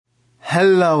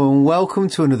Hello and welcome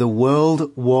to another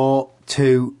World War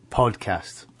II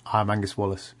podcast. I'm Angus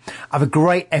Wallace. I have a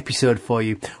great episode for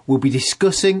you. We'll be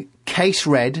discussing Case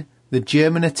Red, the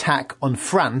German attack on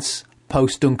France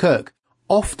post-Dunkirk.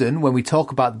 Often when we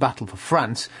talk about the battle for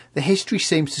France, the history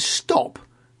seems to stop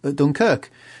at Dunkirk.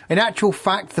 In actual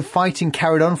fact, the fighting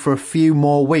carried on for a few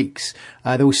more weeks.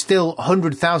 There were still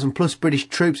 100,000 plus British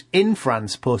troops in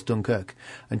France post-Dunkirk,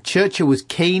 and Churchill was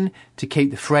keen to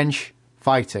keep the French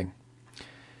fighting.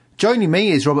 Joining me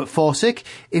is Robert Forczyk.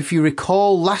 If you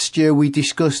recall, last year we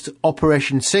discussed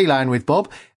Operation Sealion with Bob.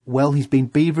 Well, he's been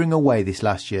beavering away this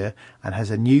last year and has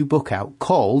a new book out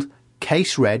called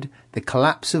Case Red, The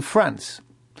Collapse of France.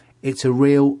 It's a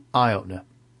real eye-opener.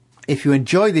 If you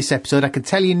enjoy this episode, I can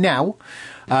tell you now,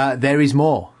 there is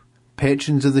more.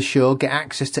 Patrons of the show get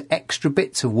access to extra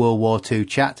bits of World War II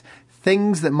chat,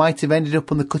 things that might have ended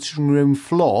up on the cutting room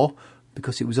floor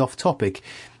because it was off topic.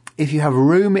 If you have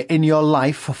room in your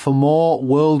life for more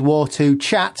World War II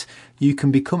chat, you can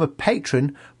become a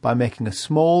patron by making a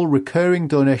small recurring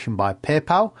donation by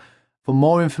PayPal. For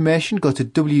more information, go to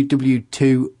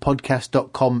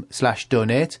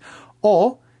www.podcast.com/donate,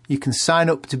 or you can sign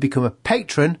up to become a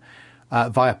patron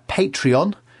via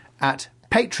Patreon at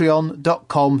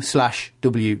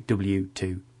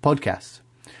patreon.com/WW2podcast.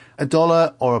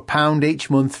 $1 or £1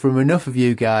 each month from enough of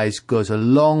you guys goes a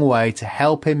long way to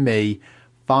helping me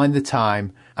find the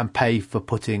time and pay for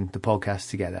putting the podcast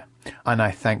together. And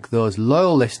I thank those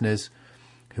loyal listeners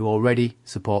who already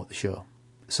support the show.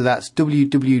 So that's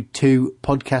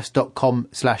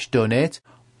www.podcast.com/donate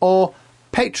or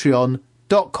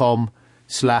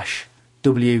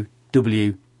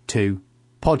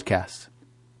patreon.com/WW2podcast.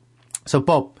 So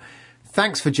Bob,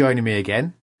 thanks for joining me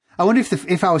again. I wonder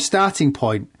if our starting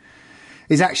point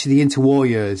is actually the interwar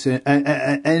years,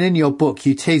 and in your book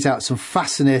you tease out some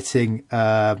fascinating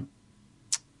threads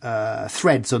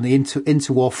on the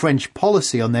interwar French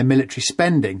policy on their military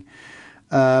spending,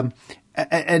 and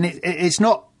it's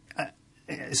not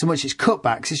so much its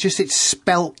cutbacks; it's just it's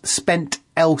spent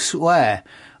elsewhere.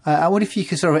 I wonder if you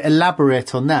could sort of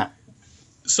elaborate on that.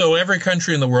 So every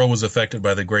country in the world was affected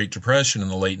by the Great Depression in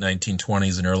the late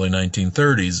 1920s and early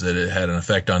 1930s. That it had an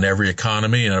effect on every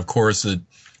economy, and of course it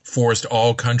forced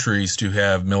all countries to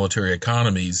have military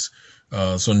economies.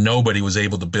 So nobody was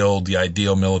able to build the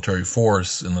ideal military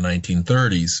force in the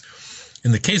 1930s.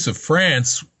 In the case of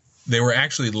France, they were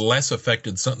actually less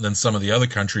affected than some of the other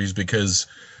countries because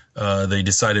they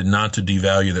decided not to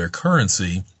devalue their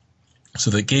currency. So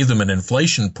that gave them an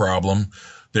inflation problem.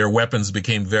 Their weapons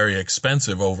became very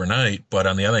expensive overnight, but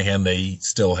on the other hand, they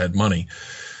still had money.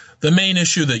 The main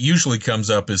issue that usually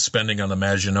comes up is spending on the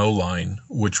Maginot Line,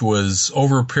 which was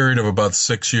over a period of about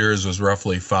 6 years was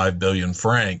roughly 5 billion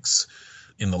francs.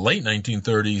 In the late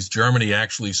 1930s, Germany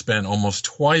actually spent almost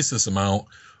twice this amount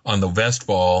on the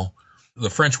Westwall. The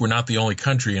French were not the only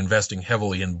country investing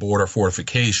heavily in border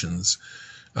fortifications.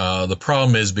 The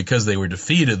problem is because they were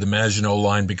defeated, the Maginot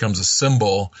Line becomes a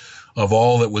symbol of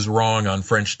all that was wrong on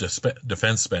French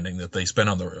defense spending, that they spent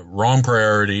on the wrong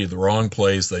priority, the wrong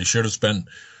place. They should have spent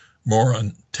more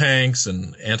on tanks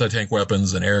and anti-tank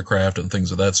weapons and aircraft and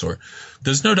things of that sort.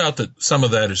 There's no doubt that some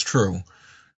of that is true.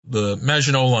 The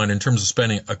Maginot Line, in terms of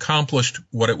spending, accomplished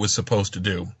what it was supposed to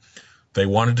do. They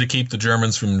wanted to keep the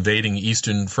Germans from invading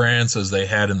eastern France as they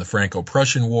had in the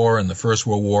Franco-Prussian War and the First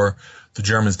World War. The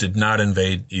Germans did not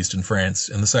invade eastern France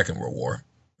in the Second World War.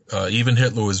 Even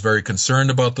Hitler was very concerned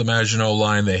about the Maginot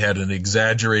Line. They had an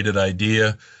exaggerated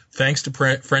idea, thanks to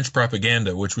French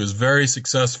propaganda, which was very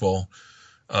successful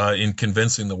in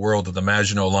convincing the world that the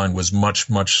Maginot Line was much,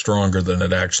 much stronger than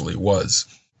it actually was.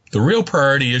 The real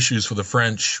priority issues for the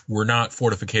French were not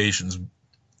fortifications.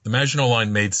 The Maginot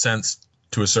Line made sense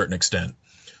to a certain extent.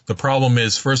 The problem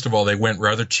is, first of all, they went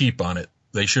rather cheap on it.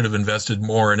 They should have invested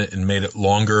more in it and made it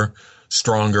longer,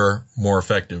 stronger, more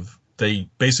effective. They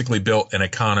basically built an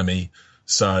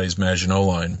economy-size Maginot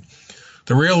Line.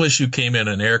 The real issue came in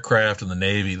aircraft and the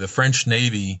Navy. The French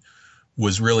Navy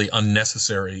was really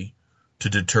unnecessary to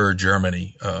deter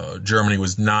Germany. Germany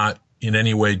was not in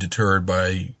any way deterred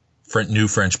by new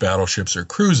French battleships or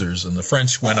cruisers, and the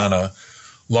French went on a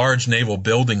large naval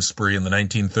building spree in the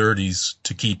 1930s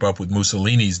to keep up with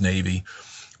Mussolini's navy,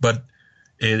 but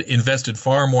it invested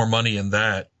far more money in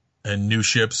that and new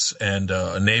ships and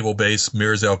a naval base,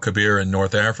 Mirs el Kabir in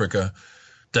North Africa,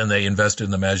 than they invested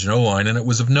in the Maginot Line, and it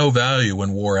was of no value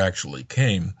when war actually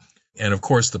came. And of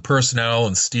course, the personnel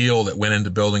and steel that went into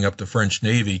building up the French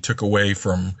Navy took away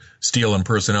from steel and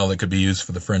personnel that could be used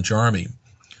for the French army.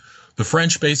 The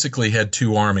French basically had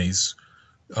two armies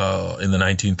in the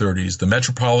 1930s. The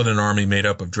Metropolitan Army, made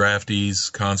up of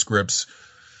draftees, conscripts,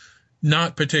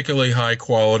 Not particularly high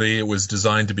quality. It was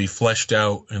designed to be fleshed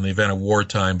out in the event of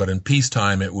wartime, but in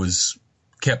peacetime it was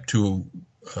kept to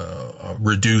a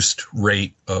reduced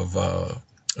rate of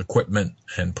equipment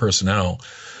and personnel.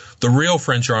 The real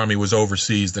French army was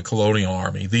overseas, the colonial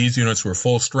army. These units were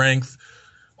full strength,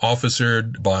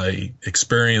 officered by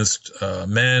experienced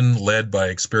men, led by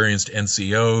experienced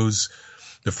NCOs.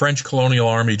 The French colonial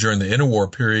army during the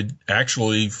interwar period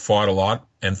actually fought a lot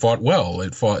and fought well.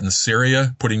 It fought in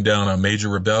Syria, putting down a major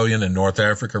rebellion in North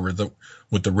Africa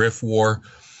with the Rif War.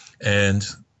 And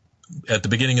at the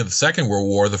beginning of the Second World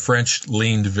War, the French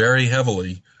leaned very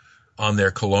heavily on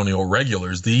their colonial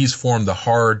regulars. These formed the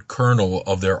hard kernel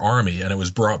of their army, and it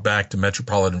was brought back to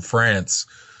metropolitan France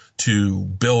to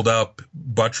build up,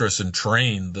 buttress, and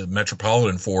train the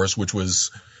metropolitan force, which was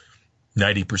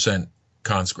 90%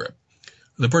 conscript.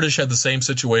 The British had the same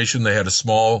situation. They had a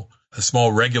small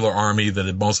regular army that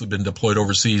had mostly been deployed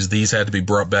overseas. These had to be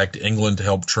brought back to England to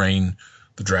help train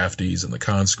the draftees and the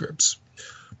conscripts.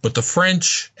 But the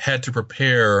French had to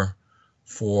prepare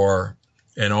for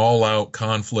an all-out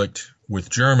conflict with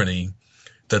Germany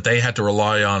that they had to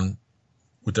rely on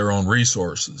with their own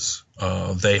resources.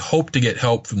 They hoped to get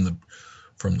help from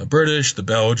the British, the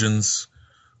Belgians,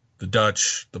 the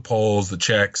Dutch, the Poles, the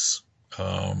Czechs.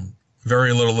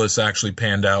 Very little of this actually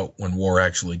panned out when war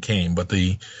actually came. But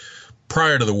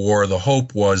prior to the war, the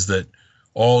hope was that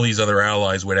all these other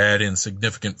allies would add in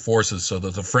significant forces so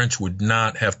that the French would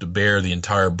not have to bear the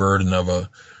entire burden of a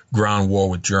ground war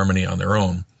with Germany on their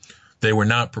own. They were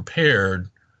not prepared,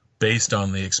 based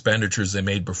on the expenditures they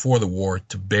made before the war,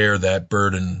 to bear that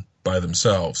burden by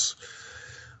themselves.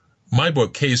 My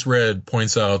book, Case Red,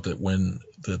 points out that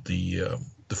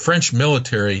the French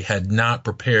military had not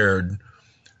prepared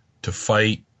to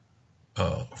fight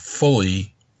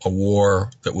fully a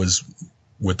war that was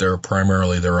with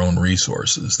primarily their own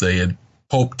resources. They had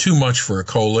hoped too much for a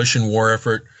coalition war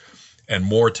effort and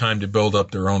more time to build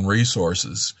up their own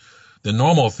resources. The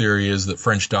normal theory is that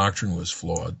French doctrine was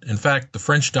flawed. In fact, the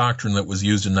French doctrine that was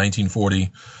used in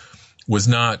 1940 was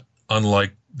not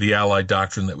unlike the Allied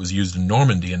doctrine that was used in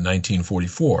Normandy in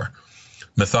 1944.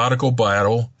 Methodical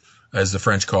battle, as the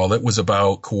French called it, was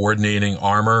about coordinating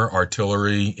armor,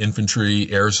 artillery,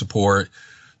 infantry, air support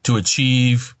to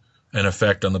achieve an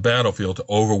effect on the battlefield to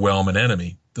overwhelm an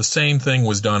enemy. The same thing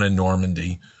was done in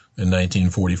Normandy in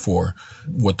 1944.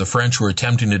 What the French were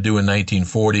attempting to do in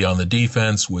 1940 on the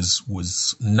defense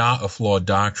was not a flawed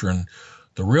doctrine.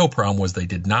 The real problem was they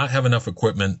did not have enough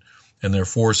equipment and their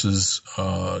forces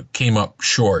came up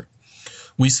short.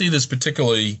 We see this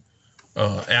particularly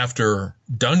after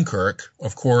Dunkirk.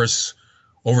 Of course,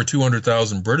 over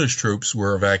 200,000 British troops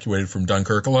were evacuated from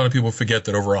Dunkirk. A lot of people forget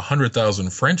that over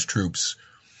 100,000 French troops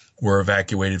were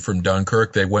evacuated from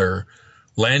Dunkirk. They were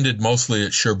landed mostly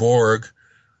at Cherbourg,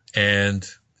 and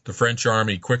the French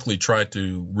army quickly tried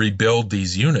to rebuild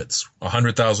these units.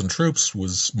 100,000 troops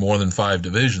was more than 5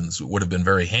 divisions. It would have been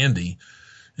very handy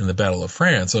in the Battle of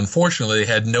France. Unfortunately, they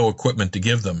had no equipment to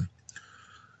give them.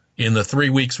 In the 3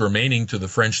 weeks remaining to the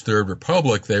French Third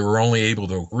Republic, they were only able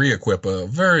to re-equip a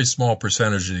very small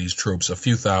percentage of these troops, a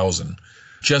few thousand,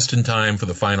 just in time for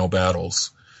the final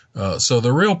battles. So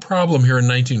the real problem here in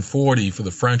 1940 for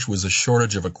the French was a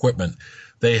shortage of equipment.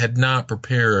 They had not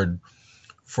prepared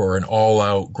for an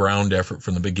all-out ground effort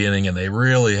from the beginning, and they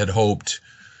really had hoped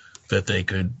that they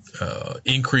could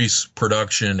increase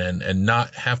production and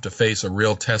not have to face a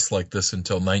real test like this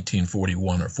until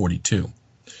 1941 or 42.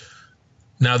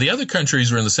 Now, the other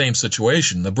countries were in the same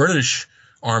situation. The British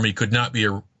army could not be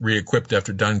re-equipped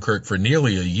after Dunkirk for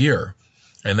nearly a year,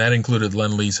 and that included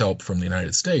Lend-Lease help from the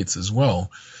United States as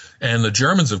well. And the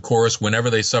Germans, of course,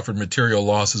 whenever they suffered material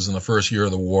losses in the first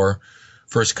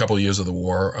couple of years of the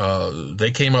war, they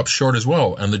came up short as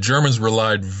well. And the Germans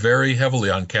relied very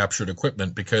heavily on captured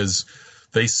equipment because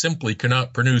they simply could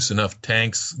not produce enough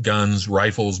tanks, guns,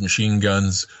 rifles, machine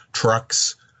guns,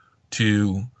 trucks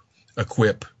to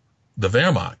equip the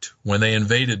Wehrmacht. When they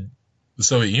invaded the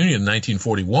Soviet Union in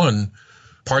 1941,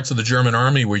 parts of the German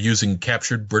army were using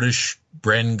captured British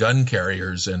Bren gun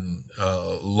carriers and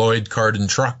Lloyd Cardin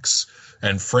trucks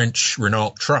and French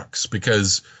Renault trucks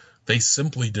because they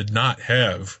simply did not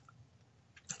have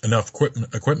enough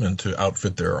equipment to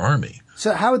outfit their army.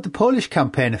 So how had the Polish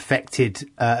campaign affected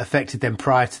them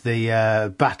prior to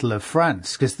the Battle of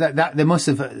France? Because that they must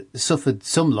have suffered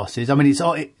some losses. I mean,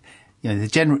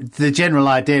 the general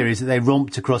idea is that they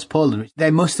romped across Poland. They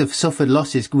must have suffered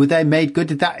losses. Were they made good?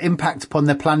 Did that impact upon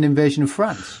their planned invasion of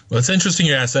France? Well, it's interesting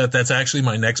you ask that. That's actually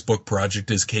my next book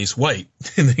project is Case White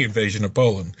in the invasion of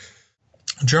Poland.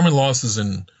 German losses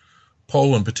in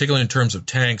Poland, particularly in terms of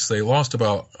tanks, they lost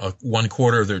about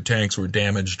 1/4 of their tanks were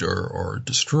damaged or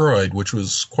destroyed, which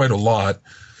was quite a lot.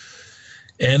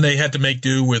 And they had to make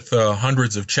do with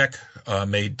hundreds of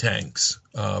Czech-made tanks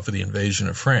for the invasion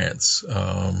of France.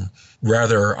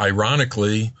 Rather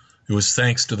ironically, it was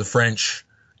thanks to the French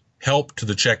help to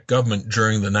the Czech government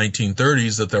during the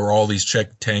 1930s that there were all these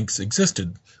Czech tanks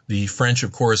existed. The French,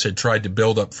 of course, had tried to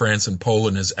build up France and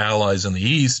Poland as allies in the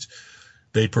East.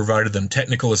 They provided them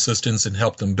technical assistance and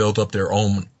helped them build up their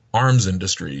own arms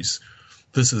industries.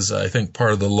 This is, I think,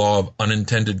 part of the law of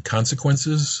unintended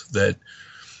consequences, that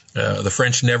the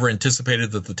French never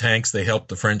anticipated that the tanks they helped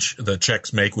the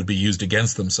Czechs make would be used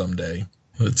against them someday.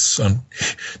 It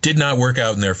did not work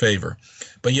out in their favor.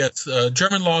 But yet,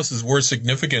 German losses were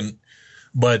significant,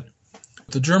 but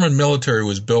the German military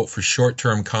was built for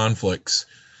short-term conflicts.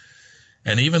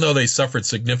 And even though they suffered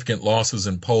significant losses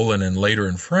in Poland and later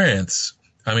in France,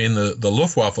 I mean, the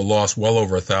Luftwaffe lost well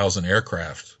over 1,000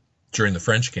 aircraft during the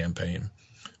French campaign,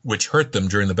 which hurt them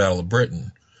during the Battle of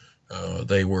Britain.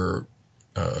 They were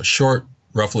short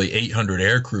roughly 800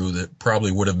 aircrew that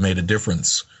probably would have made a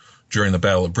difference during the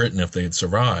Battle of Britain if they had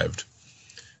survived.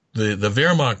 The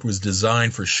Wehrmacht was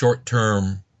designed for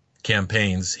short-term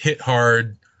campaigns, hit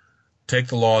hard, take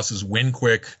the losses, win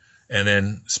quick, and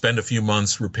then spend a few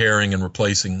months repairing and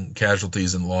replacing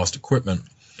casualties and lost equipment.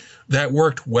 That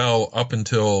worked well up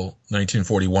until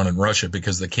 1941 in Russia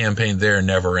because the campaign there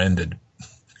never ended.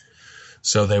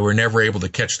 So they were never able to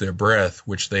catch their breath,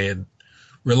 which they had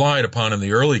relied upon in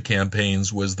the early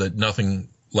campaigns, was that nothing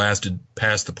lasted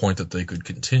past the point that they could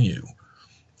continue.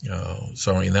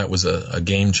 So, I mean, that was a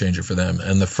game changer for them.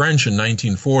 And the French in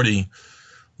 1940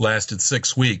 lasted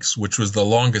 6 weeks, which was the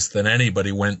longest that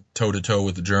anybody went toe-to-toe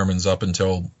with the Germans up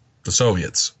until the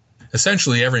Soviets.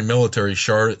 Essentially, every military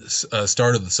started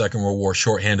the Second World War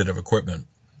shorthanded of equipment.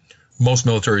 Most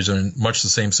militaries are in much the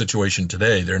same situation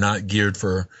today. They're not geared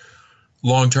for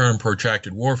long-term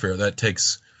protracted warfare. That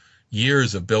takes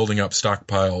years of building up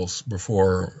stockpiles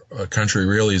before a country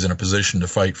really is in a position to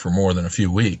fight for more than a few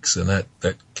weeks, and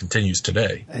that continues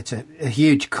today. It's a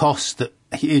huge cost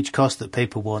that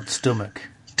people won't stomach.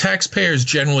 Taxpayers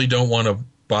generally don't want to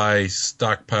buy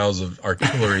stockpiles of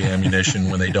artillery ammunition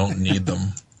when they don't need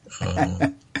them.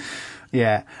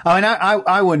 Yeah. I mean,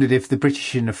 I wondered if the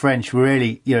British and the French were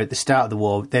really, at the start of the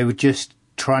war, they were just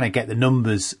trying to get the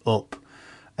numbers up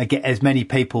and get as many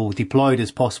people deployed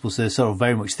as possible. So they're sort of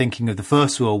very much thinking of the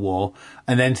First World War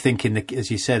and then thinking, that, as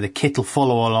you say, the kit will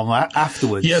follow along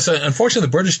afterwards. Yes, unfortunately,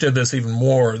 the British did this even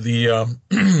more. The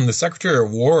Secretary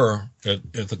of War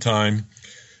at the time,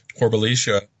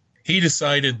 Corbelisha, he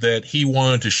decided that he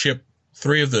wanted to ship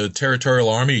 3 of the Territorial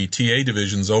Army TA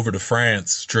divisions over to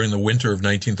France during the winter of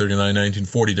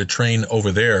 1939-1940 to train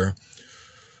over there.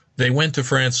 They went to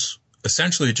France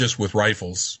essentially just with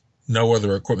rifles, no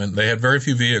other equipment. They had very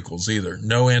few vehicles either.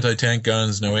 No anti-tank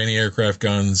guns, no anti-aircraft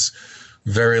guns,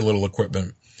 very little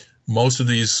equipment. Most of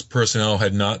these personnel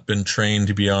had not been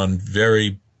trained beyond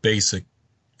very basic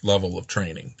level of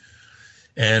training.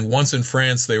 And once in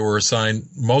France, they were assigned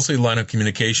mostly line of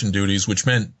communication duties, which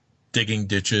meant digging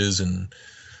ditches and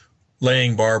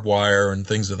laying barbed wire and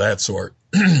things of that sort.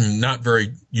 Not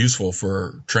very useful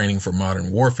for training for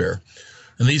modern warfare.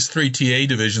 And these 3 TA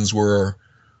divisions were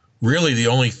really the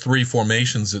only 3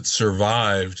 formations that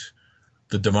survived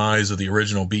the demise of the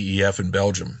original BEF in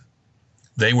Belgium.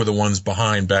 They were the ones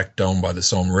behind, back down by the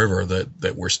Somme River,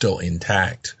 that were still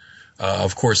intact.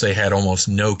 Of course, they had almost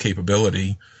no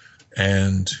capability,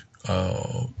 and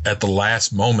at the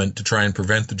last moment, to try and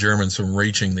prevent the Germans from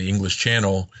reaching the English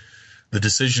Channel, the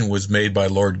decision was made by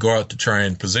Lord Gaunt to try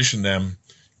and position them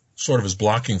sort of as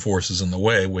blocking forces in the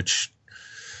way, which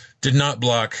did not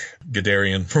block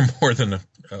Guderian for more than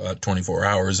 24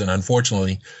 hours, and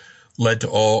unfortunately led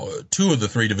to 2 of the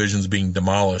 3 divisions being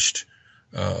demolished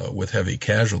with heavy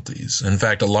casualties. In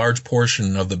fact, a large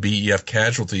portion of the BEF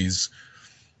casualties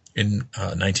in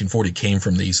 1940 came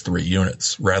from these 3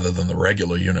 units rather than the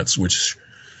regular units,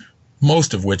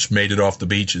 most of which made it off the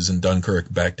beaches in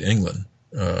Dunkirk back to England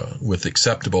with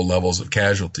acceptable levels of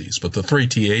casualties. But the 3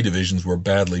 TA divisions were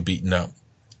badly beaten up.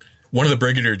 One of the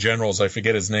brigadier generals, I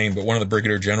forget his name, but one of the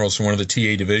brigadier generals from one of the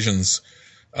TA divisions,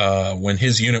 when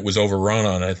his unit was overrun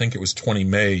on, I think it was 20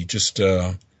 May, just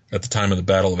at the time of the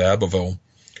Battle of Abbeville,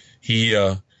 he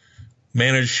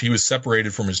was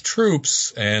separated from his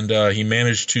troops, and he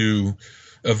managed to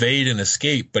evade and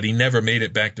escape, but he never made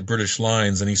it back to British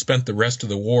lines, and he spent the rest of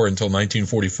the war until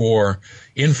 1944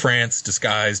 in France,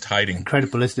 disguised, hiding.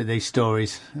 Incredible, isn't it, these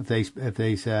stories of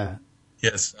these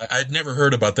Yes, I'd never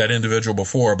heard about that individual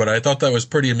before, but I thought that was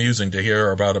pretty amusing to hear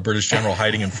about a British general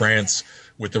hiding in France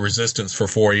with the resistance for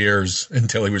 4 years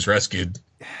until he was rescued.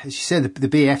 As you said, the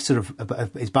BAF sort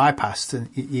of is bypassed, and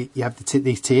you have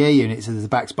these TA units as the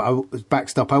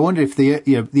backstop. I wonder if the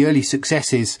early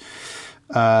successes,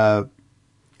 with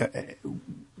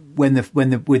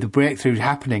the breakthrough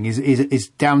happening, is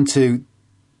down to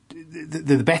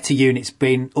the better units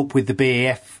being up with the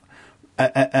BAF.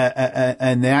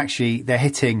 And they're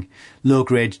hitting low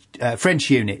grade French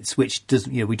units, which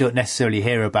we don't necessarily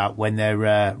hear about when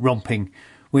they're romping.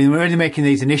 When we're only making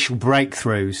these initial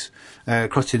breakthroughs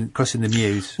crossing the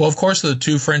Meuse. Well, of course, the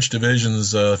two French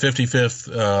divisions,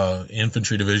 55th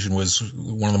Infantry Division was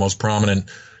one of the most prominent.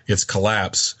 Its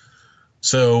collapse.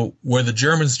 So where the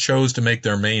Germans chose to make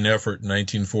their main effort in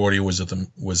 1940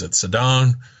 was at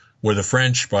Sedan, where the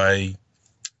French, by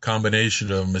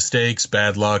combination of mistakes,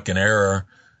 bad luck, and error,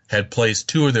 had placed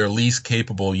two of their least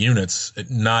capable units,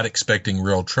 not expecting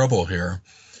real trouble here.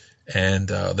 And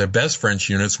their best French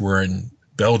units were in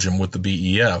Belgium with the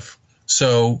BEF.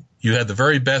 So you had the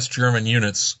very best German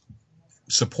units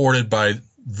supported by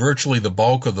virtually the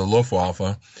bulk of the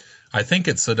Luftwaffe. I think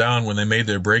at Sedan, when they made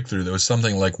their breakthrough, there was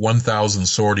something like 1,000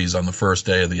 sorties on the first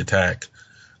day of the attack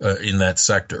in that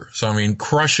sector. So, I mean,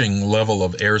 crushing level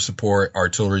of air support,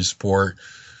 artillery support.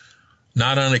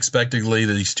 Not unexpectedly,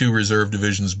 these two reserve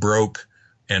divisions broke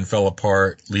and fell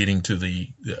apart, leading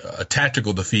to a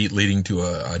tactical defeat, leading to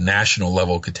a national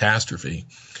level catastrophe.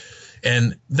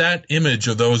 And that image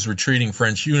of those retreating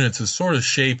French units has sort of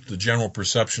shaped the general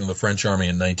perception of the French army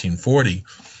in 1940,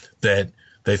 that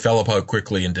they fell apart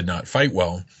quickly and did not fight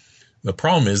well. The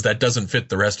problem is that doesn't fit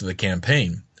the rest of the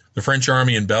campaign. The French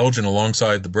army in Belgium,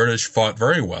 alongside the British, fought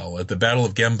very well. At the Battle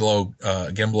of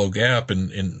Gembloux Gap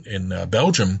in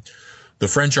Belgium, the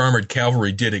French armored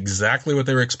cavalry did exactly what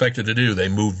they were expected to do. They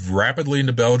moved rapidly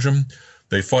into Belgium.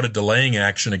 They fought a delaying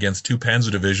action against two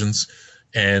panzer divisions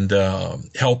and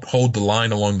helped hold the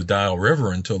line along the Dial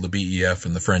River until the BEF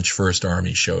and the French First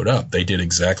Army showed up. They did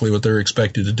exactly what they were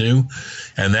expected to do,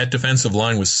 and that defensive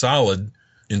line was solid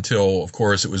until, of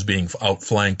course, it was being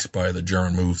outflanked by the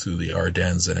German move through the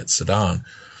Ardennes and at Sedan.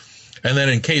 And then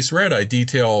in Case Red, I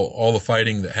detail all the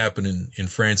fighting that happened in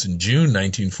France in June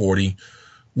 1940,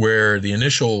 where the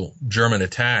initial German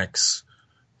attacks,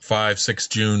 5-6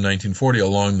 June 1940,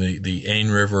 along the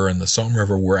Aisne River and the Somme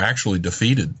River were actually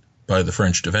defeated by the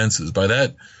French defenses. By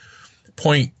that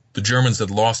point, the Germans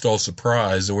had lost all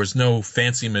surprise. There was no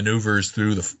fancy maneuvers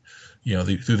through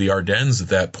the Ardennes at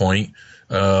that point.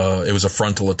 It was a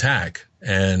frontal attack.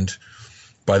 And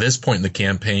by this point in the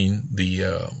campaign,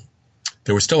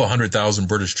 there were still 100,000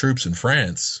 British troops in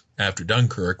France after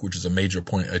Dunkirk, which is a major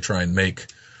point I try and make,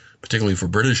 particularly for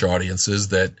British audiences,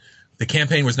 that the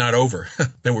campaign was not over.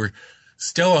 There were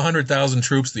still 100,000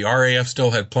 troops. The RAF still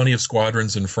had plenty of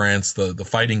squadrons in France. The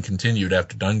fighting continued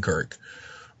after Dunkirk.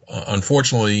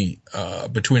 Unfortunately,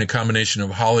 between a combination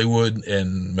of Hollywood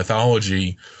and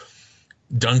mythology,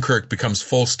 Dunkirk becomes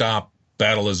full stop.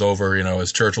 Battle is over.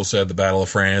 As Churchill said, the Battle of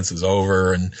France is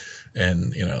over, and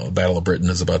the Battle of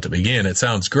Britain is about to begin. It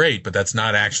sounds great, but that's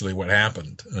not actually what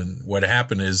happened. And what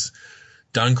happened is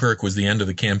Dunkirk was the end of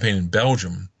the campaign in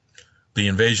Belgium. The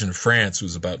invasion of France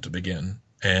was about to begin,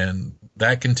 and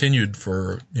that continued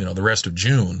for the rest of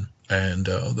June. And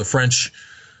the French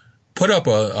put up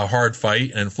a hard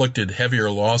fight and inflicted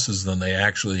heavier losses than they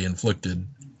actually inflicted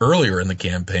earlier in the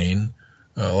campaign.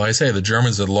 Like I say, the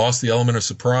Germans had lost the element of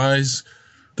surprise.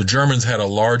 The Germans had a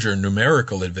larger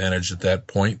numerical advantage at that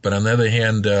point, but on the other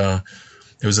hand,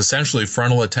 it was essentially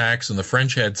frontal attacks, and the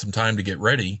French had some time to get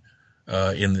ready.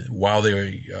 While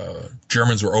the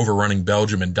Germans were overrunning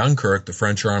Belgium and Dunkirk, the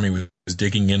French army was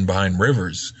digging in behind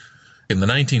rivers. In the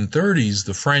 1930s,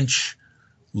 the French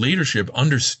leadership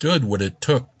understood what it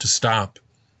took to stop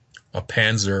a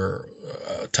panzer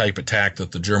type attack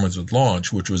that the Germans would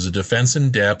launch, which was a defense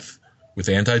in depth with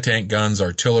anti-tank guns,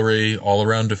 artillery,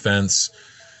 all-around defense.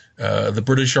 The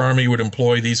British Army would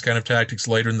employ these kind of tactics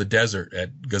later in the desert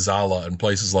at Gazala and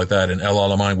places like that, in El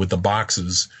Alamein, with the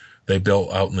boxes they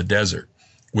built out in the desert,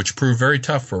 which proved very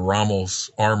tough for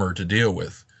Rommel's armor to deal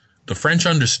with. The French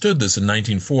understood this in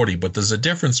 1940, but there's a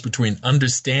difference between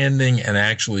understanding and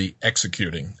actually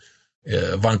executing.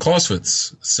 Von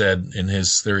Clausewitz said in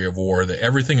his Theory of War that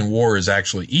everything in war is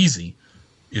actually easy.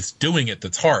 It's doing it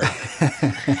that's hard.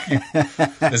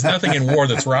 There's nothing in war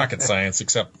that's rocket science,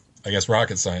 except, I guess,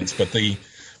 rocket science. But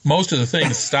most of the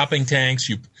things, stopping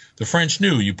tanks, the French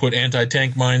knew you put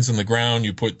anti-tank mines in the ground,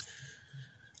 you put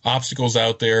obstacles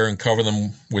out there and cover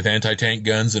them with anti-tank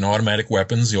guns and automatic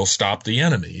weapons, you'll stop the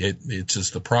enemy. It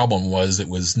just, the problem was it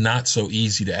was not so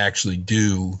easy to actually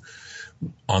do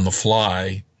on the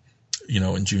fly,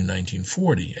 in June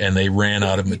 1940, and they ran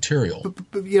out of material.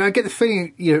 But I get the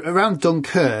feeling, around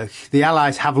Dunkirk, the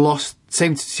Allies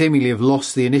seemingly have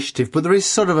lost the initiative, but there is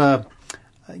sort of a,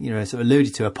 sort of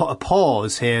alluded to, a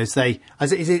pause here this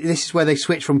is where they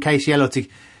switch from Case Yellow to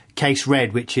Case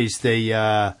Red, which is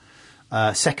the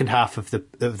second half of the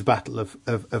Battle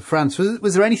of France.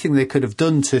 Was there anything they could have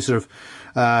done to sort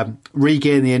of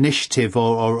regain the initiative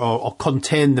or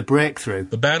contain the breakthrough?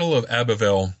 The Battle of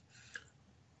Abbeville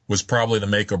was probably the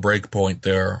make or break point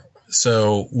there.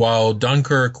 So while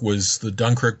the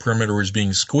Dunkirk perimeter was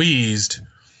being squeezed,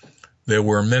 there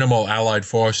were minimal Allied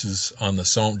forces on the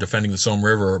Somme, defending the Somme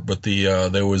River, but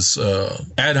there was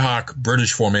ad hoc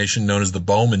British formation known as the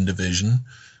Bowman Division,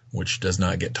 which does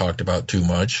not get talked about too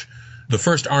much. The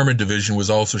 1st Armored Division was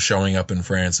also showing up in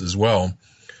France as well.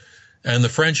 And the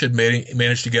French had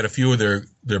managed to get a few of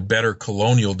their better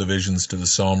colonial divisions to the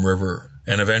Somme River,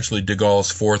 and eventually de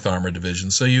Gaulle's 4th Armored Division.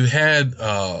 So you had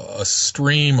a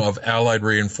stream of Allied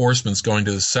reinforcements going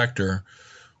to the sector,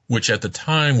 which at the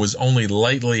time was only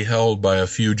lightly held by a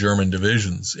few German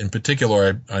divisions. In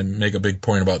particular, I make a big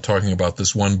point about talking about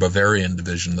this one Bavarian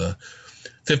division, the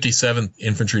 57th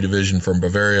Infantry Division from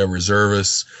Bavaria,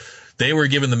 reservists. They were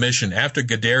given the mission. After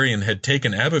Guderian had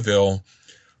taken Abbeville,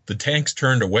 the tanks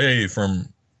turned away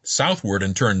from southward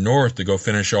and turned north to go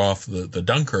finish off the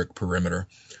Dunkirk perimeter,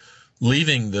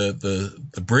 leaving the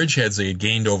bridgeheads they had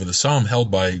gained over the Somme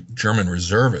held by German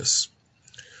reservists.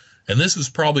 And this was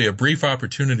probably a brief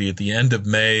opportunity at the end of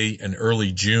May and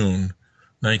early June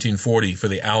 1940 for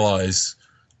the Allies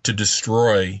to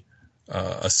destroy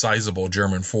a sizable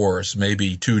German force,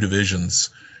 maybe 2 divisions.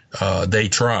 They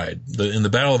tried. In the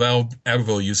Battle of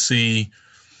Abbeville, you see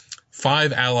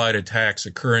 5 Allied attacks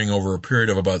occurring over a period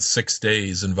of about 6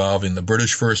 days involving the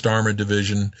British 1st Armored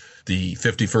Division, the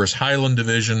 51st Highland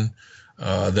Division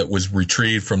that was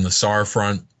retrieved from the Saar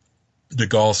front, de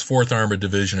Gaulle's 4th Armored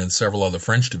Division, and several other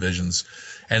French divisions.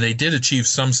 And they did achieve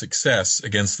some success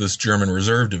against this German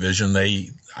reserve division. I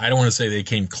don't want to say they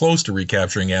came close to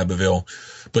recapturing Abbeville,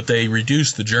 but they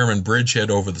reduced the German bridgehead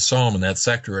over the Somme in that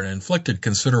sector and inflicted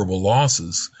considerable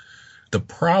losses. The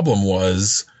problem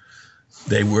was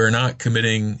they were not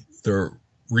committing the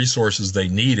resources they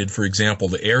needed, for example,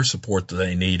 the air support that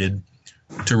they needed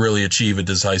to really achieve a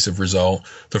decisive result.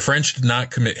 The French did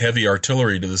not commit heavy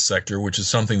artillery to this sector, which is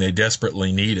something they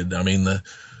desperately needed. I mean, the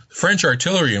French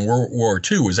artillery in World War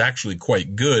II was actually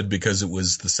quite good because it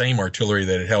was the same artillery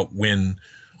that had helped win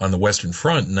on the Western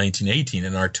Front in 1918,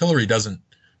 and artillery doesn't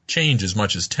change as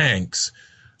much as tanks.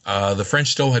 The French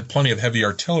still had plenty of heavy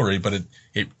artillery, but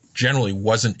it generally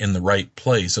wasn't in the right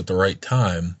place at the right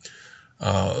time.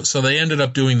 So they ended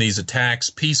up doing these attacks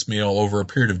piecemeal over a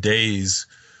period of days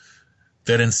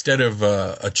that instead of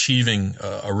achieving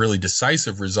a really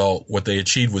decisive result, what they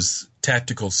achieved was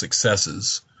tactical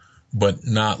successes, but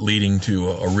not leading to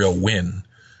a real win.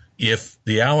 If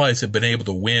the Allies had been able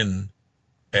to win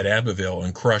at Abbeville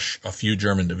and crush a few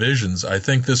German divisions, I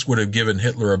think this would have given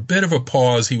Hitler a bit of a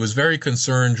pause. He was very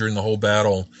concerned during the whole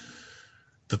battle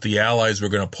that the Allies were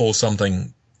going to pull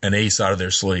an ace out of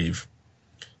their sleeve.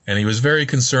 And he was very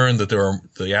concerned that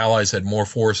the Allies had more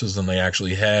forces than they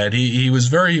actually had. He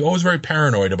was always very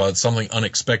paranoid about something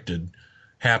unexpected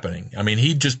happening. I mean,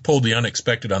 he just pulled the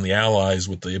unexpected on the Allies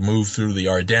with the move through the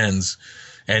Ardennes,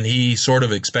 and he sort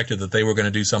of expected that they were going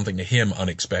to do something to him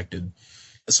unexpected.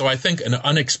 So I think an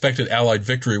unexpected Allied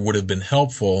victory would have been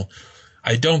helpful.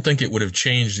 I don't think it would have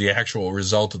changed the actual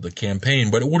result of the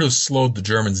campaign, but it would have slowed the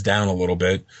Germans down a little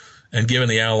bit and given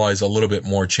the Allies a little bit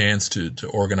more chance to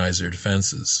organize their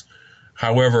defenses.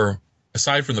 However,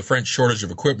 aside from the French shortage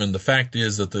of equipment, the fact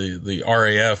is that the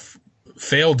RAF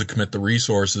failed to commit the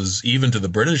resources even to the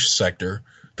British sector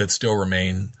that still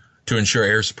remain to ensure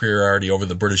air superiority over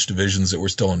the British divisions that were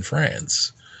still in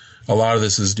France. A lot of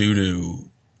this is due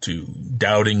to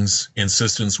Dowding's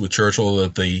insistence with Churchill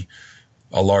that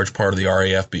a large part of the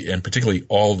RAF and particularly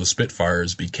all of the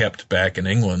Spitfires be kept back in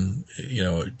England,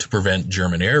 to prevent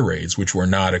German air raids, which were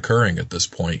not occurring at this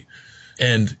point.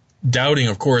 And Dowding,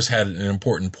 of course, had an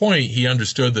important point. He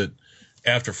understood that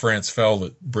after France fell,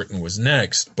 that Britain was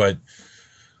next, but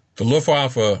the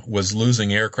Luftwaffe was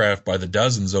losing aircraft by the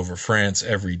dozens over France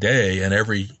every day, and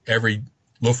every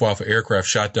Luftwaffe aircraft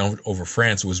shot down over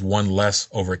France was one less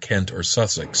over Kent or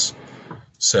Sussex.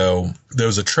 So there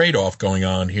was a trade-off going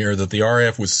on here that the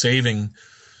RAF was saving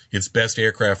its best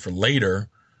aircraft for later,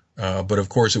 but of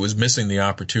course it was missing the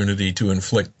opportunity to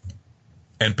inflict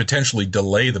and potentially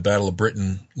delay the Battle of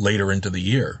Britain later into the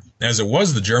year. As it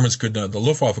was, the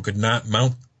Luftwaffe could not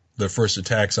mount their first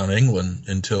attacks on England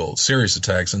serious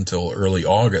attacks until early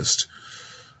August.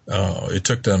 It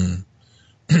took them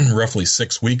roughly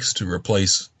 6 weeks to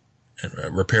replace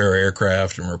and repair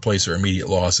aircraft and replace their immediate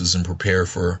losses and prepare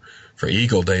for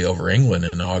Eagle Day over England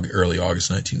in early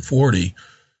August 1940.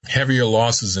 Heavier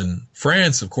losses in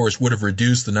France, of course, would have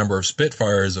reduced the number of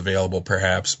Spitfires available,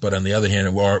 perhaps, but on the other hand,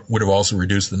 it would have also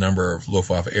reduced the number of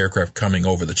Luftwaffe aircraft coming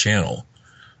over the channel.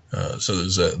 So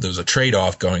there's a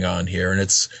trade-off going on here, and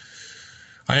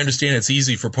I understand it's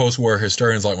easy for post-war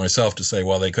historians like myself to say,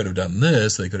 well, they could have done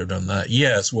this, they could have done that.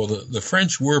 Yes, well, the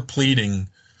French were pleading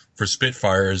for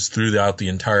Spitfires throughout the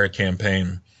entire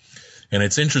campaign, and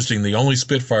it's interesting, the only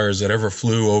Spitfires that ever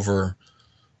flew over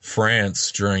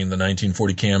France during the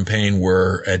 1940 campaign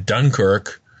were at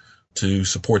Dunkirk to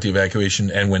support the evacuation,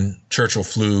 and when Churchill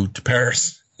flew to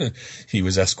Paris, he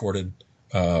was escorted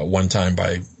one time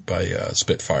by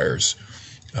Spitfires.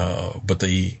 But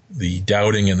the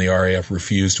Dowding and the RAF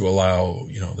refused to allow,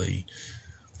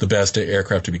 the best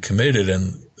aircraft to be committed,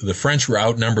 and the French were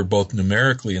outnumbered both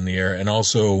numerically in the air, and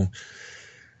also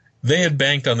they had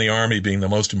banked on the Army being the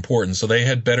most important, so they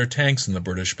had better tanks than the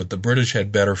British, but the British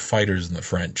had better fighters than the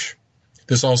French.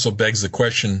 This also begs the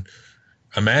question,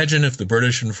 imagine if the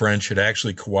British and French had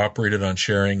actually cooperated on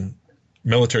sharing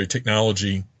military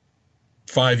technology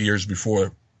 5 years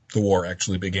before the war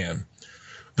actually began.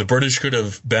 The British could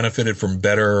have benefited from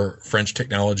better French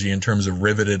technology in terms of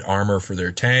riveted armor for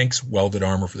their tanks, welded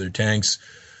armor for their tanks,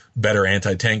 better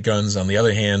anti-tank guns. On the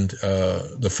other hand,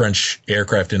 the French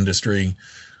aircraft industry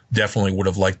definitely would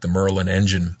have liked the Merlin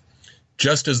engine.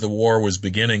 Just as the war was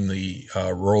beginning, the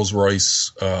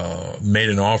Rolls-Royce made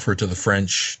an offer to the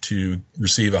French to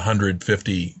receive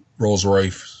 150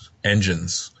 Rolls-Royce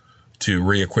engines to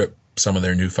re-equip some of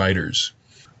their new fighters.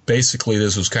 Basically,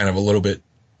 this was kind of a little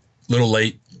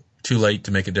late, too late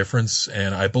to make a difference,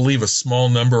 and I believe a small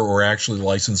number were actually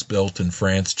license built in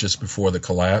France just before the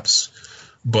collapse.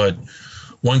 But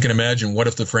one can imagine, what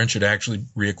if the French had actually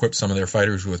re-equipped some of their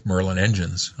fighters with Merlin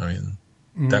engines? I mean,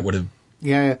 that would have...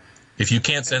 Yeah. If you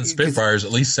can't send Spitfires,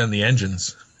 at least send the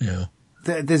engines.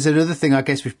 There's another thing, I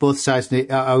guess, which both sides...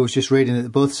 I was just reading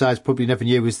that both sides probably never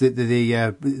knew, was that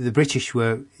the British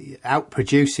were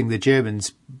outproducing the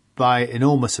Germans by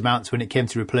enormous amounts when it came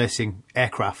to replacing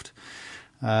aircraft.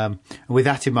 And with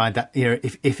that in mind, that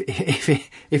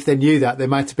if they knew that, they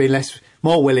might have been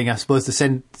more willing, I suppose, to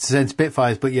send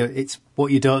Spitfires. But it's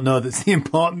what you don't know that's the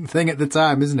important thing at the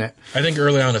time, isn't it? I think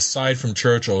early on, aside from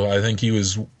Churchill, I think he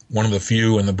was one of the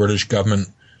few in the British government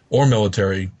or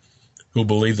military who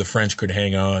believed the French could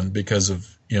hang on because of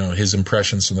his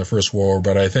impressions from the First World War.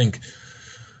 But I think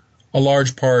a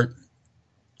large part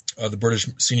of the British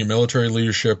senior military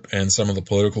leadership and some of the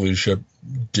political leadership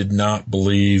did not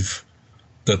believe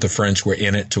that the French were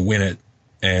in it to win it,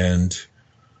 and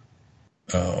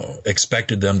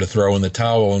expected them to throw in the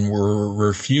towel, and were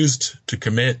refused to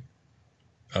commit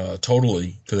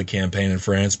totally to the campaign in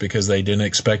France because they didn't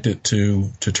expect it to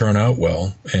turn out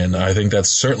well. And I think that's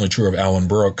certainly true of Alan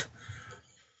Brooke.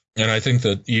 And I think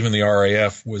that even the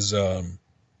RAF was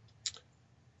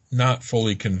not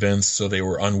fully convinced, so they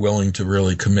were unwilling to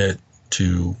really commit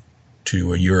to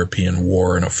a European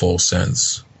war in a full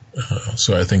sense.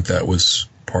 So I think that was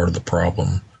part of the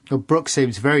problem. Well, Brooke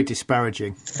seems very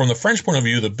disparaging. From the French point of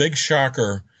view, the big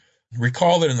shocker,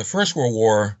 recall that in the First World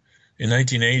War in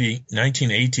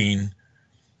 1918,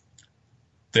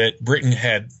 that Britain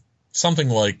had something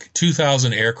like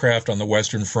 2,000 aircraft on the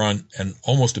Western Front and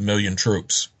almost 1 million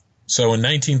troops. So in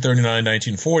 1939,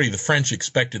 1940, the French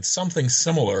expected something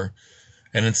similar,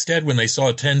 and instead when they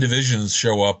saw 10 divisions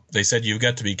show up, they said, "You've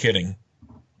got to be kidding."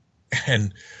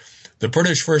 And the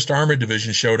British 1st Armored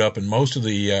Division showed up, and most of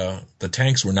the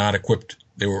tanks were not equipped.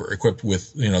 They were equipped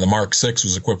with, the Mark 6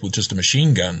 was equipped with just a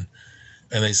machine gun.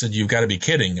 And they said, "You've got to be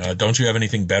kidding. Don't you have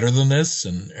anything better than this?"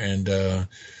 And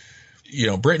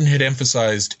Britain had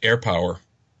emphasized air power,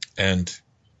 and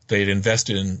they had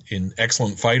invested in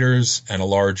excellent fighters and a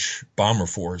large bomber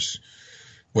force.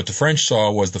 What the French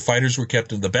saw was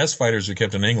the best fighters were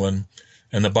kept in England,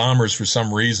 and the bombers, for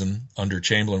some reason, under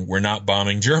Chamberlain, were not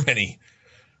bombing Germany.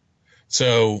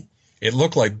 So it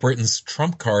looked like Britain's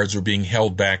trump cards were being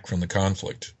held back from the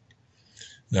conflict.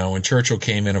 Now, when Churchill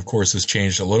came in, of course, this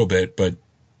changed a little bit, but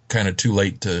kind of too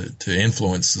late to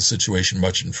influence the situation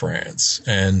much in France.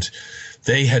 And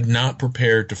they had not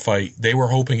prepared to fight. They were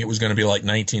hoping it was going to be like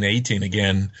 1918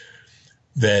 again,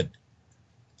 that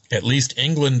at least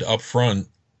England up front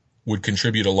would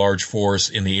contribute a large force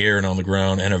in the air and on the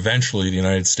ground, and eventually the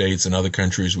United States and other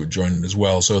countries would join it as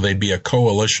well. So they'd be a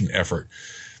coalition effort.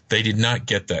 They did not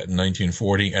get that in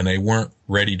 1940, and they weren't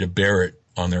ready to bear it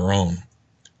on their own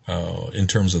in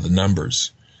terms of the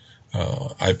numbers.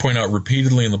 I point out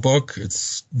repeatedly in the book,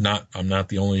 I'm not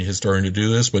the only historian to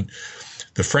do this, but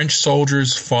the French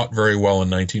soldiers fought very well in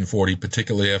 1940,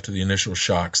 particularly after the initial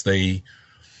shocks. They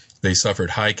suffered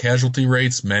high casualty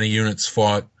rates. Many units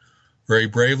fought very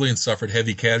bravely and suffered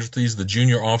heavy casualties. The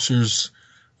junior officers,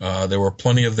 there were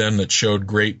plenty of them that showed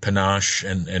great panache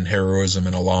and heroism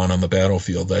and elan on the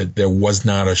battlefield. There was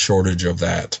not a shortage of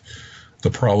that.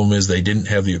 The problem is they didn't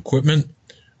have the equipment.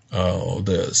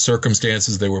 The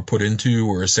circumstances they were put into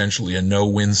were essentially a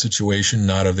no-win situation,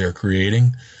 not of their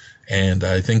creating. And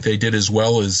I think they did as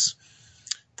well as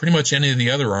pretty much any of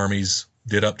the other armies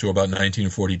did up to about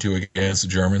 1942 against the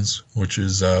Germans, which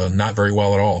is not very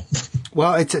well at all.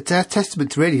 Well, it's a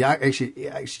testament to really, actually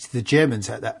to the Germans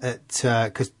at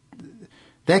that, because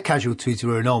their casualties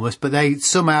were enormous, but they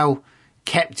somehow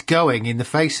kept going in the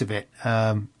face of it.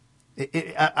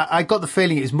 I got the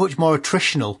feeling it was much more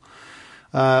attritional.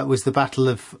 Was the Battle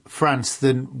of France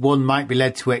than one might be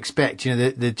led to expect. You know,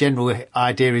 the general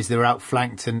idea is they were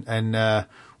outflanked and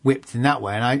whipped in that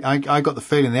way. And I got the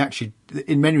feeling they actually,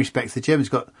 in many respects, the Germans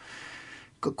got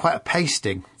quite a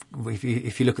pasting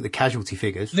if you look at the casualty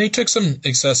figures. They took some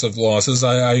excessive losses.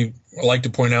 I like to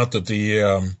point out that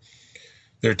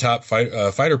their top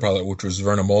fighter pilot, which was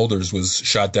Werner Mulders, was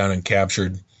shot down and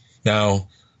captured. Now,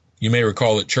 you may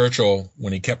recall that Churchill,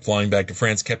 when he kept flying back to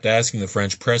France, kept asking the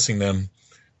French, pressing them,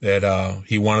 that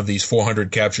he wanted these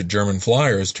 400 captured German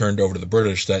flyers turned over to the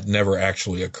British. That never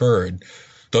actually occurred.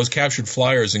 Those captured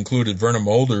flyers included Werner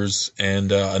Mulders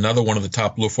and another one of the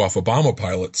top Luftwaffe bomber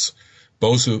pilots,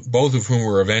 both of whom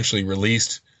were eventually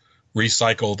released,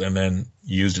 recycled, and then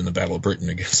used in the Battle of Britain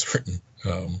against Britain.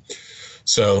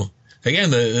 So again,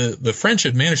 the French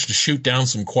had managed to shoot down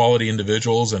some quality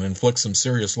individuals and inflict some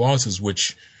serious losses,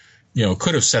 which, you know,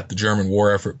 could have set the German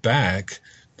war effort back.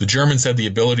 The Germans had the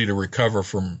ability to recover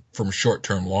from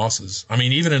short-term losses. I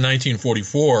mean, even in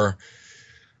 1944,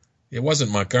 it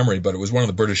wasn't Montgomery, but it was one of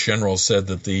the British generals said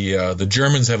that the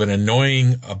Germans have an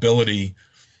annoying ability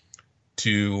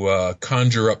to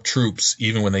conjure up troops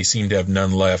even when they seem to have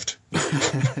none left.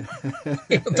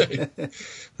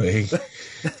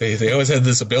 they always had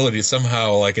this ability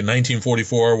somehow, like in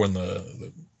 1944 when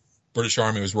the British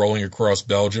Army was rolling across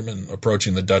Belgium and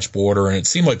approaching the Dutch border, and it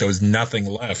seemed like there was nothing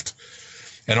left.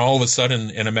 And all of a sudden,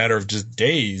 in a matter of just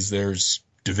days, there's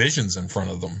divisions in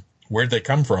front of them. Where'd they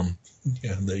come from?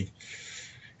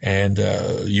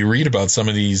 You read about some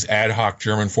of these ad hoc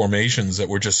German formations that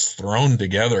were just thrown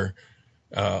together.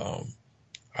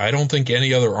 I don't think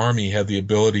any other army had the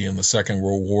ability in the Second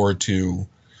World War to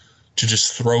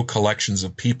just throw collections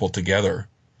of people together.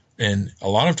 And a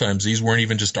lot of times these weren't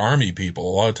even just army people.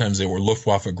 A lot of times they were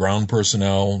Luftwaffe ground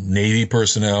personnel, Navy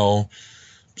personnel.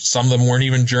 Some of them weren't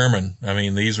even German. I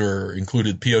mean, these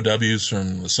included POWs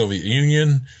from the Soviet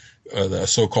Union, the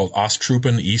so-called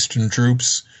Osttruppen, Eastern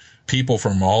troops, people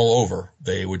from all over.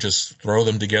 They would just throw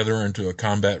them together into a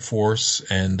combat force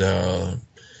and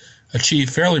achieve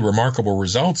fairly remarkable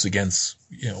results against,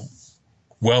 you know,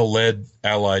 well-led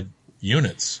Allied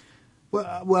units.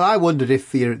 Well, I wondered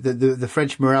if the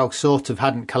French morale sort of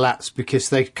hadn't collapsed because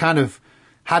they kind of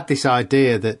had this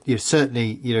idea that you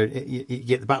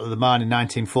get the Battle of the Marne in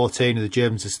 1914 and the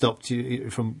Germans have stopped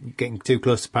from getting too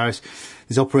close to Paris.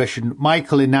 There's Operation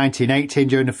Michael in 1918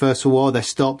 during the First World War. They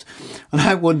stopped. And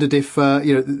I wondered if,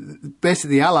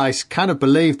 basically the Allies kind of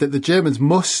believed that the Germans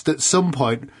must at some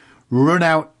point run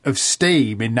out of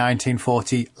steam in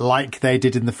 1940 like they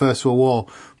did in the First World War.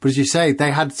 But as you say,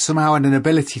 they had somehow an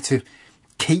ability to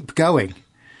keep going.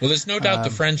 Well, there's no doubt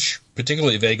the French,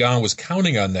 particularly Weygand, was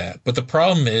counting on that. But the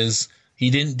problem is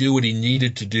he didn't do what he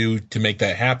needed to do to make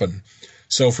that happen.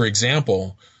 So, for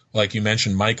example, like you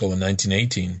mentioned, Michael in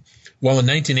 1918. Well, in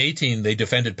 1918, they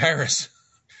defended Paris.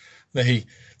 They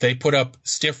put up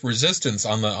stiff resistance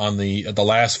on the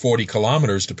last 40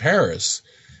 kilometers to Paris.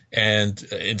 And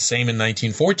same in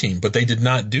 1914. But they did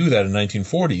not do that in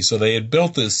 1940. So they had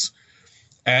built this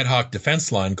ad hoc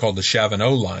defense line called the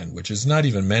Chavanot Line, which is not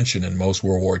even mentioned in most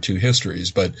World War II histories.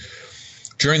 But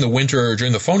during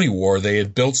the Phoney War, they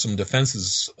had built some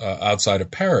defenses outside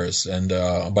of Paris and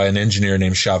by an engineer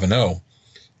named Chavanot.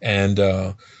 And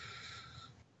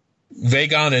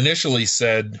Weygand initially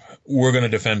said, we're going to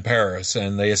defend Paris,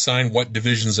 and they assigned what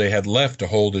divisions they had left to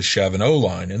hold this Chavanot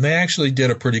Line. And they actually did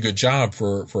a pretty good job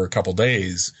for a couple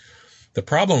days. The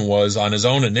problem was, on his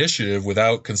own initiative,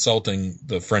 without consulting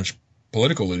the French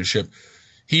political leadership,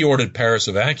 he ordered Paris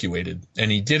evacuated,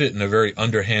 and he did it in a very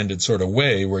underhanded sort of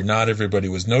way where not everybody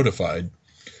was notified.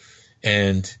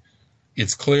 And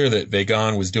it's clear that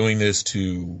Weygand was doing this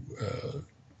to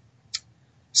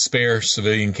spare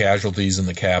civilian casualties in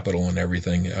the capital and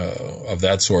everything of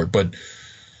that sort. But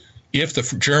if the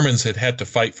Germans had had to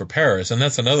fight for Paris, and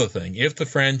that's another thing, if the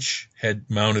French had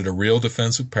mounted a real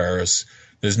defense of Paris,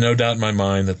 there's no doubt in my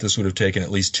mind that this would have taken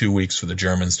at least 2 weeks for the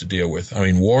Germans to deal with. I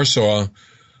mean, Warsaw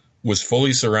was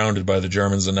fully surrounded by the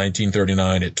Germans in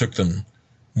 1939. It took them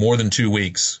more than 2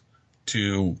 weeks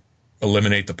to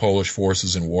eliminate the Polish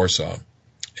forces in Warsaw.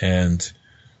 And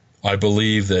I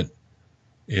believe that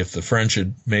if the French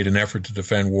had made an effort to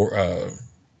defend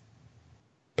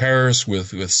Paris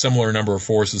with similar number of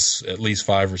forces, at least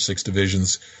 5 or 6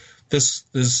 divisions,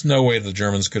 there's no way the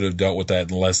Germans could have dealt with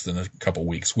that in less than a couple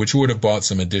weeks, which would have bought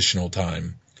some additional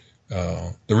time.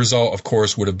 The result, of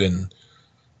course, would have been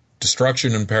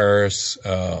destruction in Paris,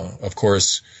 of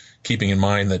course, keeping in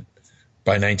mind that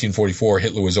by 1944,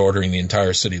 Hitler was ordering the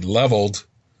entire city leveled.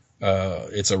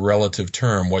 It's a relative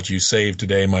term. What you save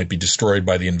today might be destroyed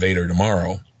by the invader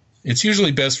tomorrow. It's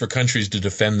usually best for countries to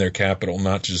defend their capital,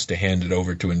 not just to hand it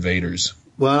over to invaders.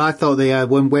 Well, I thought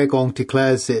when Weygong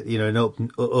declares it,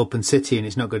 an open city and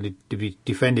it's not going to be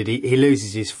defended, he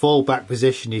loses his fallback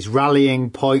position, his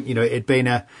rallying point. It had been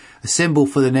a symbol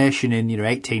for the nation in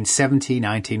 1870,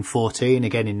 1914,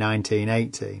 again in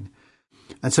 1918.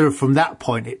 And sort of from that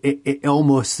point, it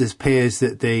almost appears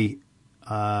that the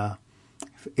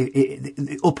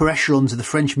upper echelons of the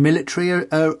French military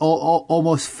are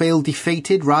almost feel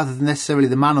defeated rather than necessarily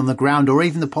the man on the ground or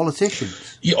even the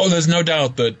politicians. There's no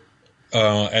doubt that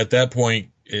at that point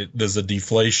there's a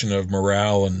deflation of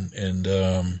morale and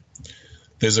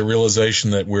there's a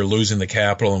realization that we're losing the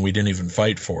capital and we didn't even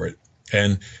fight for it.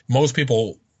 And most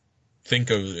people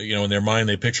think of, in their mind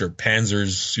they picture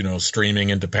panzers, streaming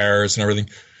into Paris and everything.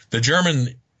 The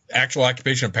German actual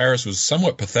occupation of Paris was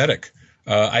somewhat pathetic.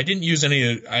 I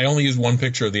only used one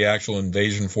picture of the actual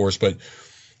invasion force, but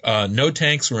no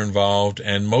tanks were involved,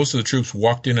 and most of the troops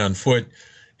walked in on foot,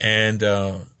 and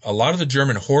a lot of the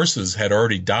German horses had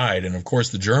already died, and of course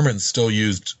the Germans still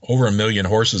used over 1 million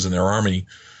horses in their army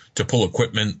to pull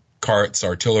equipment, carts,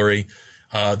 artillery.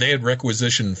 They had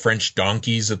requisitioned French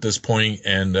donkeys at this point,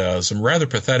 and some rather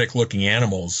pathetic-looking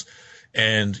animals.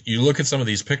 And you look at some of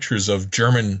these pictures of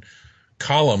German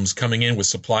columns coming in with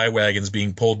supply wagons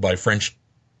being pulled by French,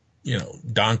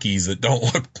 donkeys that don't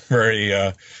look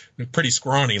pretty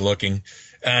scrawny looking.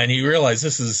 And you realize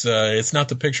this is, it's not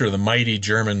the picture of the mighty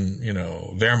German,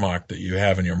 Wehrmacht that you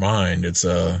have in your mind. It's,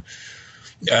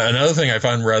 another thing I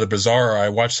found rather bizarre. I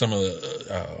watched some of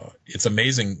the, it's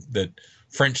amazing that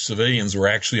French civilians were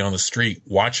actually on the street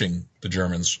watching the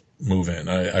Germans move in.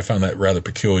 I found that rather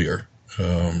peculiar.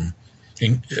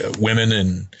 Women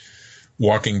and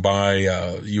walking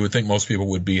by, you would think most people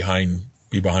would be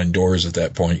behind doors at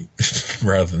that point,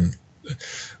 rather than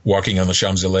walking on the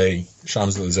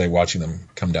Champs-Élysées, watching them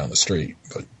come down the street.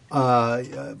 But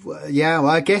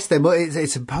I guess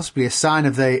it's possibly a sign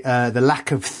of the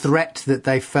lack of threat that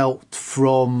they felt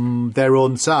from their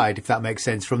own side, if that makes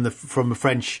sense. From a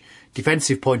French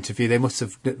defensive point of view, they must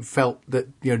have felt that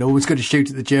no one's going to shoot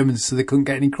at the Germans, so they couldn't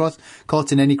get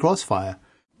caught in any crossfire.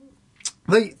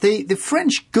 The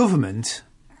French government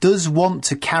does want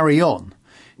to carry on.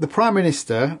 The Prime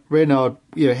Minister, Renaud,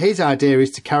 his idea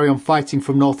is to carry on fighting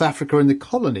from North Africa and the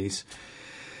colonies.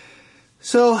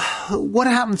 So what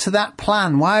happened to that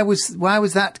plan? Why was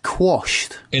that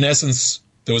quashed? In essence,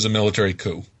 there was a military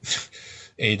coup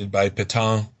aided by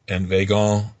Pétain and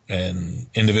Weygand and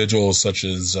individuals such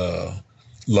as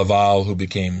Laval, who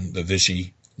became the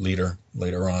Vichy leader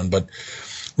later on. But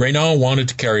Renaud wanted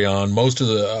to carry on.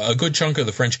 A good chunk of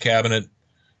the French cabinet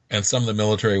and some of the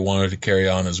military wanted to carry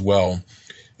on as well.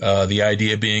 The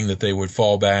idea being that they would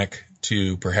fall back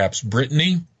to perhaps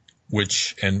Brittany,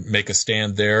 and make a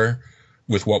stand there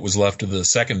with what was left of the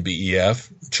second BEF.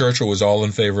 Churchill was all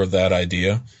in favor of that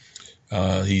idea.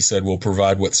 He said, we'll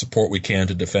provide what support we can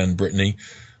to defend Brittany.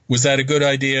 Was that a good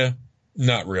idea?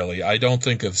 Not really. I don't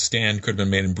think a stand could have been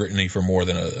made in Brittany for more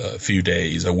than a few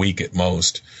days, a week at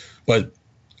most. But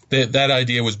that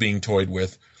idea was being toyed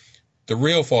with. The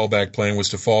real fallback plan was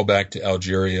to fall back to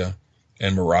Algeria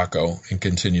and Morocco and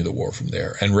continue the war from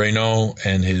there. And Renaud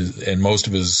and most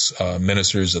of his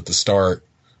ministers at the start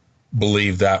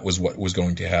believed that was what was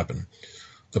going to happen.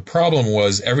 The problem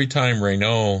was every time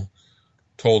Renaud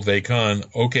told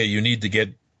Weygand, okay, you need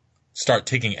to start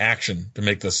taking action to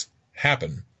make this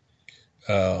happen,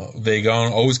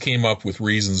 Weygand always came up with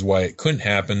reasons why it couldn't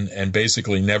happen and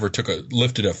basically never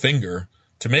lifted a finger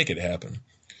to make it happen.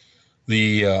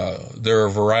 There are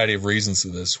a variety of reasons to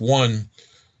this. One,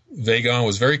 Weygand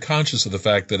was very conscious of the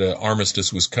fact that an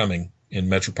armistice was coming in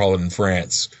metropolitan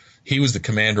France. He was the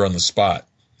commander on the spot.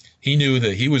 He knew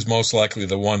that he was most likely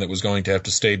the one that was going to have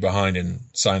to stay behind and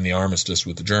sign the armistice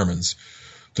with the Germans.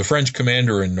 the French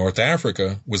commander in North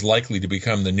Africa was likely to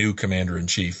become the new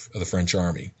commander-in-chief of the French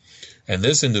army. And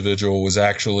this individual was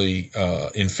actually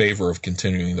in favor of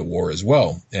continuing the war as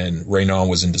well. And Reynaud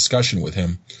was in discussion with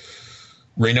him.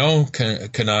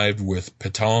 Reynaud connived with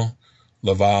Pétain,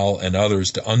 Laval, and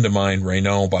others to undermine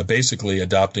Reynaud by basically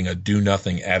adopting a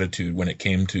do-nothing attitude when it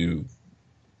came to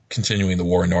continuing the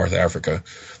war in North Africa.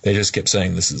 They just kept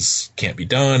saying, can't be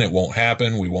done, it won't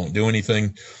happen, we won't do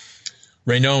anything.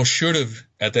 Reynaud should have,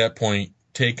 at that point,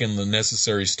 taken the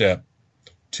necessary step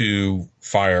to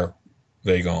fire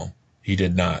Weygand. He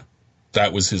did not.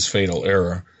 That was his fatal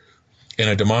error. In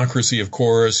a democracy, of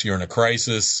course, you're in a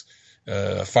crisis.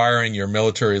 Firing your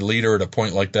military leader at a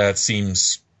point like that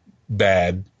seems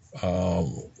bad,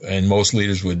 and most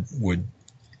leaders would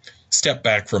step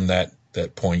back from that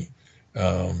point.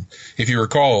 If you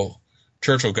recall,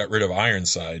 Churchill got rid of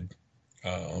Ironside,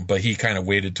 but he kind of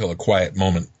waited till a quiet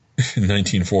moment in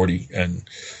 1940, and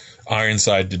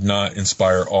Ironside did not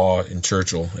inspire awe in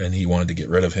Churchill, and he wanted to get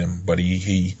rid of him. But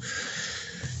he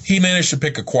managed to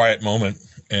pick a quiet moment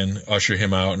and usher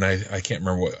him out. And I can't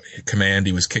remember what command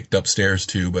he was kicked upstairs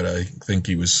to, but I think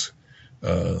he was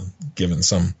given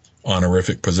some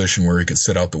honorific position where he could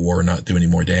sit out the war and not do any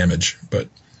more damage. But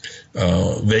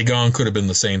Weygand could have been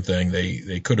the same thing.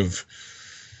 They could have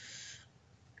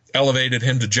elevated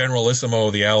him to generalissimo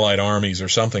of the Allied armies or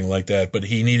something like that, but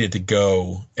he needed to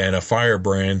go, and a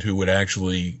firebrand who would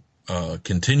actually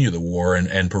continue the war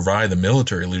and provide the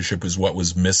military leadership was what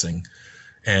was missing.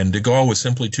 And de Gaulle was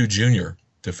simply too junior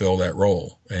to fill that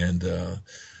role, and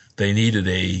they needed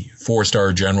a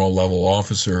 4-star general level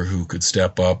officer who could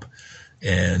step up,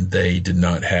 and they did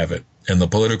not have it. And the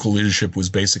political leadership was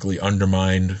basically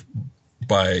undermined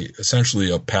by essentially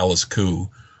a palace coup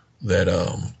that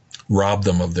robbed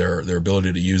them of their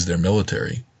ability to use their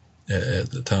military at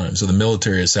the time. So the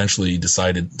military essentially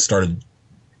started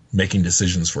making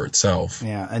decisions for itself.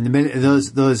 Yeah, and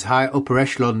those high upper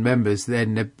echelon members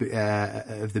then of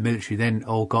the military then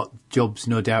all got jobs,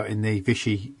 no doubt, in the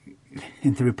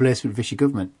replacement Vichy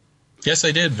government. Yes,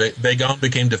 they did. Weygand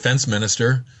became defense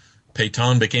minister.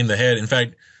 Pétain became the head. In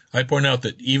fact, I point out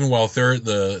that even while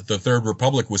the Third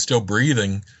Republic was still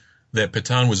breathing, that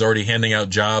Pétain was already handing out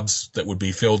jobs that would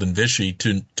be filled in Vichy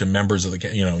to members of the,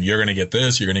 you're going to get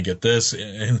this, you're going to get this,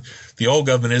 and the old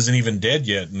government isn't even dead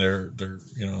yet, and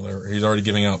he's already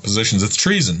giving out positions. It's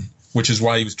treason, which is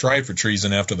why he was tried for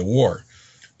treason after the war.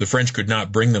 The French could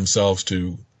not bring themselves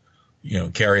to,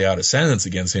 carry out a sentence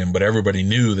against him, but everybody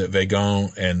knew that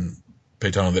Weygand and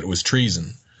Pétain, that it was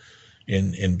treason.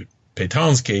 In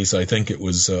Pétain's case, I think it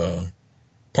was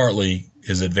partly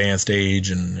his advanced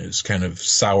age and his kind of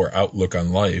sour outlook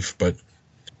on life, but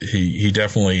he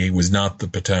definitely was not the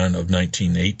Pétain of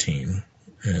 1918,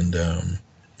 and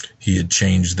he had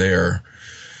changed there.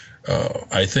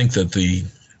 I think that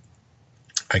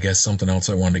I guess something else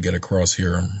I wanted to get across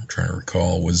here, I'm trying to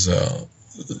recall, was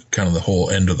kind of the whole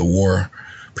end of the war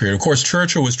period. Of course,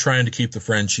 Churchill was trying to keep the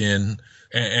French in,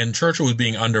 and Churchill was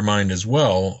being undermined as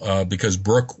well because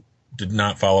Brooke did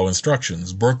not follow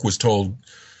instructions. Brooke was told,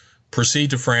 proceed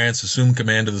to France, assume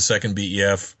command of the 2nd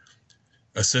BEF,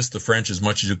 assist the French as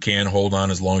much as you can, hold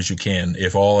on as long as you can.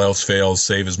 If all else fails,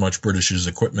 save as much British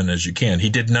equipment as you can. He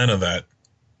did none of that,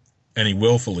 and he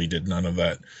willfully did none of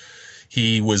that.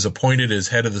 He was appointed as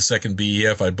head of the 2nd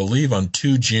BEF, I believe, on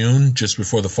 2 June, just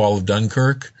before the fall of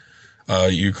Dunkirk.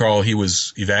 You recall he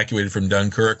was evacuated from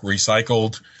Dunkirk,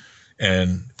 recycled,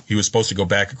 and he was supposed to go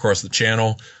back across the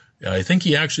channel. I think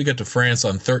he actually got to France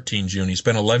on 13 June. He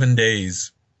spent 11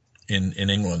 days in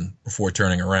England before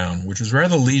turning around, which was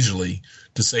rather leisurely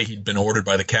to say he'd been ordered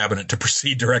by the cabinet to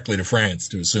proceed directly to France,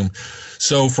 to assume.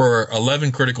 So for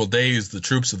 11 critical days, the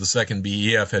troops of the 2nd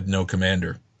BEF had no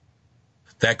commander.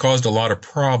 That caused a lot of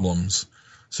problems.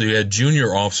 So you had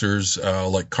junior officers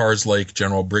like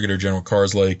Carslake, Brigadier General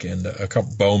Carslake, and a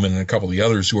couple Bowman and a couple of the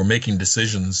others who were making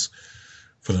decisions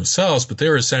for themselves, but they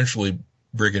were essentially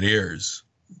brigadiers.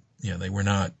 Yeah,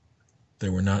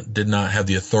 did not have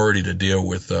the authority to deal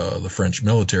with the French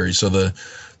military. So the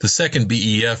 2nd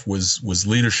BEF was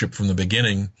leadership from the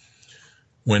beginning.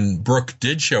 When Brooke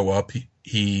did show up,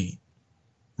 he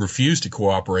refused to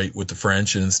cooperate with the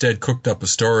French and instead cooked up a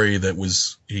story that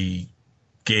he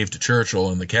gave to Churchill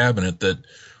and the cabinet that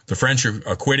the French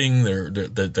are quitting,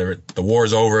 the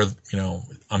war's over,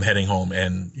 I'm heading home,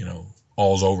 and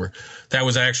all's over. That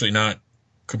was actually not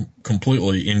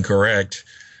completely incorrect.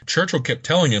 Churchill kept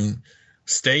telling him,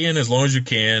 stay in as long as you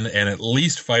can and at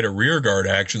least fight a rearguard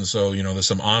action so, there's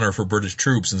some honor for British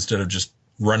troops instead of just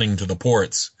running to the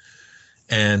ports.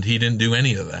 And he didn't do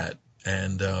any of that.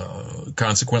 And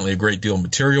consequently, a great deal of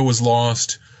material was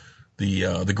lost.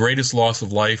 The greatest loss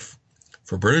of life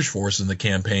for British forces in the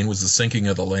campaign was the sinking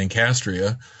of the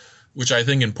Lancastria, which I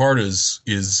think in part is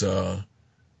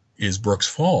Brooke's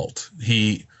fault.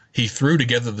 He threw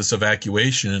together this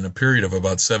evacuation in a period of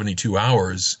about 72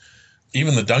 hours.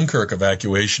 Even the Dunkirk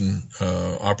evacuation,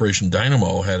 Operation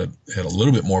Dynamo, had a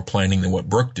little bit more planning than what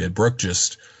Brooke did. Brooke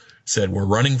just said, "We're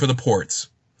running for the ports.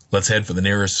 Let's head for the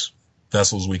nearest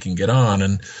vessels we can get on."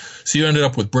 And so you ended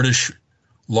up with British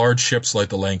large ships like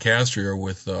the Lancastria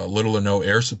with little or no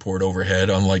air support overhead,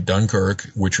 unlike Dunkirk,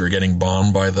 which are getting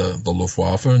bombed by the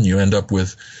Luftwaffe. And you end up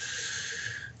with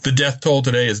the death toll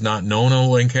today is not known on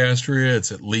Lancastria.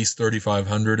 It's at least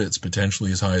 3,500. It's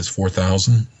potentially as high as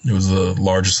 4,000. It was the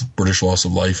largest British loss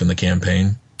of life in the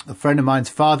campaign. A friend of mine's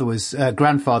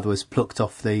grandfather was plucked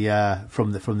off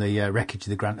from the wreckage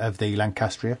of the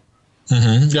Lancastria.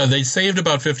 Mm-hmm. Yeah, they saved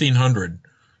about 1,500.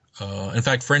 In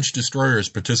fact, French destroyers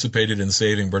participated in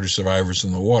saving British survivors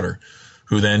from the water,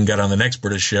 who then got on the next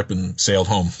British ship and sailed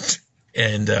home.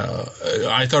 And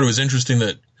I thought it was interesting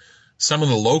that some of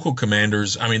the local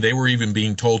commanders, I mean, they were even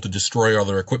being told to destroy all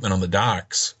their equipment on the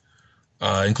docks,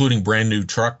 including brand new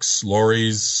trucks,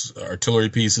 lorries, artillery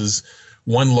pieces.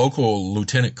 One local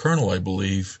lieutenant colonel, I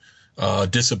believe,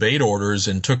 disobeyed orders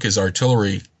and took his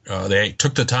artillery. They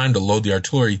took the time to load the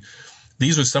artillery.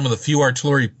 These were some of the few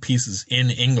artillery pieces in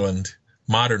England,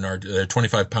 modern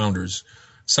 25-pounders.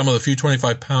 Some of the few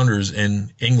 25-pounders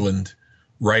in England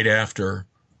right after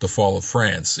the fall of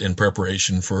France in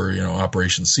preparation for,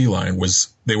 Operation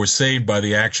Sealion they were saved by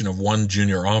the action of one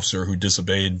junior officer who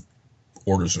disobeyed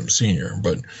orders from senior.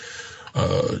 But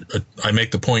I make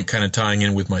the point, kind of tying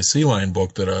in with my Sealion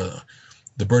book, that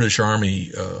the British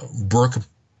Army, Brooke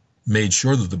made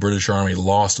sure that the British Army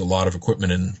lost a lot of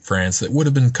equipment in France that would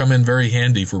have come in very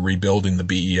handy for rebuilding the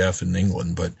BEF in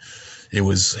England, but it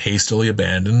was hastily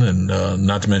abandoned, and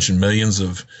not to mention millions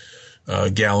of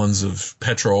gallons of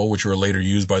petrol, which were later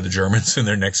used by the Germans in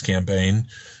their next campaign.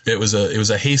 It was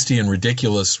a hasty and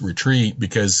ridiculous retreat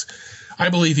because I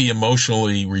believe he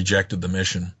emotionally rejected the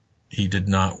mission. He did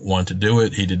not want to do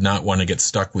it. He did not want to get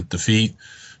stuck with defeat,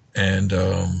 and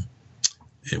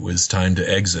it was time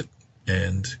to exit.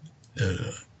 And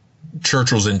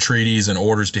Churchill's entreaties and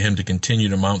orders to him to continue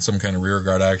to mount some kind of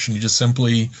rearguard action, he just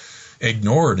simply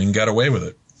ignored and got away with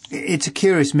it. It's a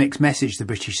curious mixed message the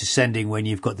British are sending when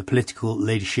you've got the political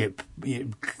leadership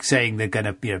saying they're going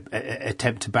to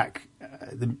attempt to back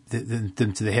them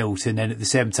to the hilt, and then at the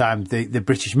same time the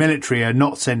British military are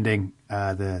not sending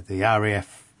the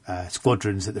RAF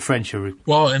squadrons that the French are.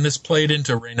 Well, and this played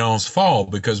into Reynaud's fall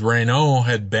because Reynaud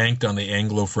had banked on the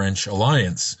Anglo-French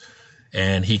alliance.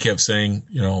 And he kept saying,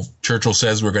 Churchill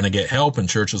says we're going to get help, and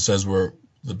Churchill says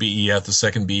the BEF, the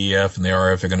second BEF, and the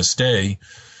RAF are going to stay.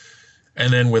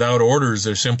 And then without orders,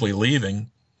 they're simply leaving.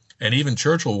 And even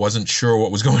Churchill wasn't sure what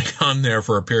was going on there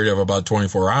for a period of about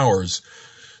 24 hours.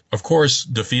 Of course,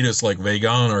 defeatists like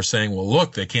Weygand are saying, well,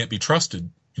 look, they can't be trusted.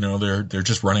 They're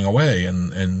just running away.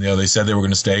 And they said they were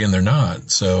going to stay, and they're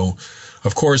not. So,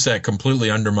 of course, that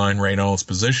completely undermined Reynaud's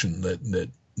position that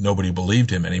nobody believed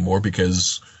him anymore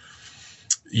because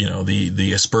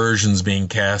the aspersions being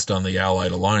cast on the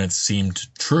Allied alliance seemed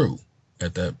true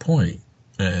at that point.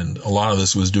 And a lot of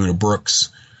this was due to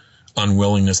Brooke's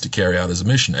unwillingness to carry out his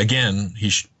mission. Again,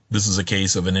 this is a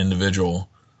case of an individual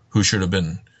who should have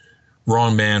been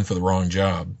wrong man for the wrong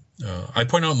job. I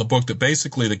point out in the book that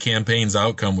basically the campaign's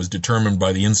outcome was determined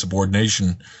by the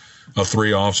insubordination of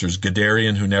three officers: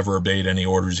 Guderian, who never obeyed any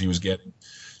orders he was getting,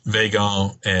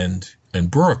 Weygand,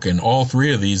 and Brooke. And all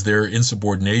three of these, their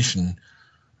insubordination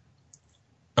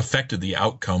affected the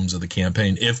outcomes of the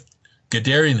campaign. If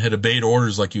Guderian had obeyed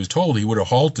orders like he was told, he would have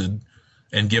halted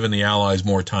and given the Allies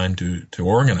more time to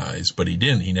organize, but he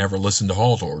didn't. He never listened to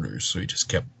halt orders, so he just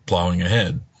kept plowing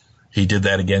ahead. He did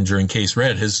that again during Case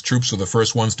Red. His troops were the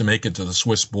first ones to make it to the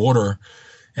Swiss border,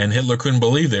 and Hitler couldn't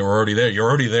believe they were already there. You're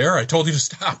already there? I told you to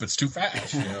stop. It's too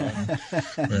fast.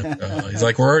 He's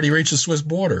like, we're already reached the Swiss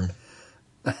border.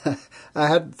 I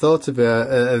hadn't thought of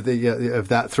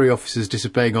that three officers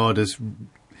disobeying orders.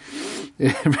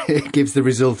 It gives the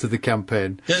result of the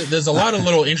campaign. There's a lot of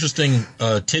little interesting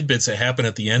tidbits that happen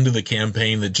at the end of the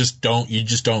campaign that you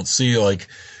just don't see. Like,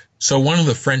 so one of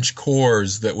the French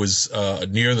corps that was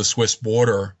near the Swiss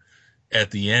border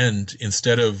at the end,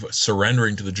 instead of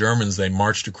surrendering to the Germans, they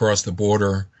marched across the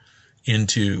border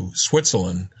into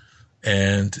Switzerland.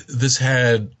 And this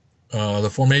had the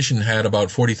formation had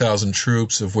about 40,000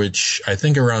 troops, of which I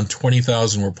think around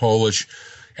 20,000 were Polish,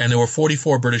 and there were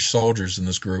 44 British soldiers in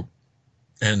this group.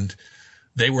 And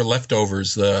they were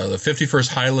leftovers. The 51st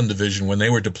Highland Division, when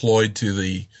they were deployed to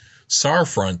the Saar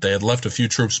front, they had left a few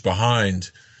troops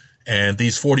behind, And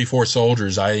these 44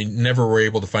 soldiers, I never were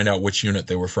able to find out which unit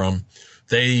they were from.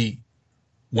 They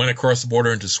went across the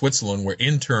border into Switzerland, were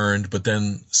interned, but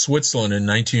then Switzerland in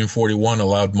 1941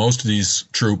 allowed most of these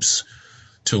troops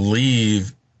to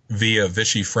leave via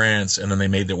Vichy, France, and then they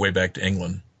made their way back to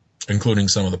England, including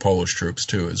some of the Polish troops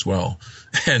too as well.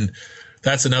 And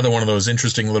that's another one of those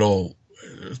interesting little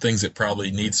things that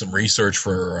probably needs some research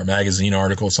for a magazine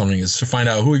article or something, is to find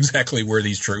out who exactly were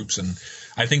these troops. And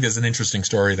I think there's an interesting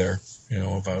story there,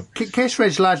 about... Case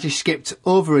Red's largely skipped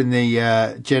over in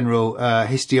the general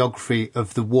historiography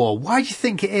of the war. Why do you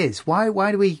think it is?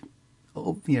 Why do we,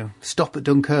 stop at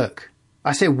Dunkirk?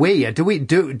 I say we. I'm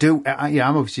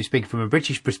obviously speaking from a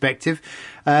British perspective.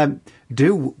 Does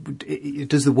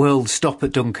the world stop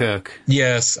at Dunkirk?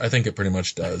 Yes, I think it pretty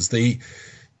much does.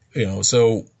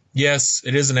 So yes,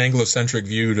 it is an Anglo-centric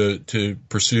view to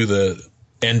pursue the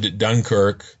end at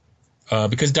Dunkirk,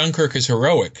 because Dunkirk is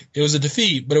heroic. It was a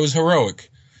defeat, but it was heroic.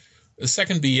 The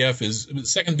second BEF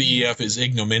is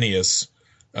ignominious.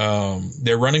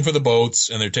 They're running for the boats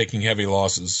and they're taking heavy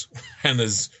losses, and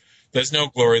there's no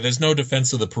glory. There's no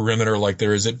defense of the perimeter like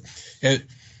there is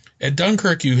at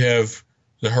Dunkirk. You have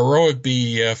the heroic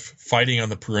BEF fighting on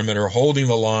the perimeter, holding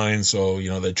the line so,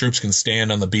 the troops can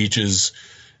stand on the beaches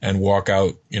and walk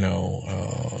out,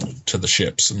 to the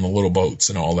ships and the little boats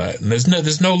and all that. And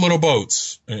there's no little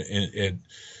boats in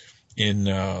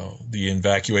the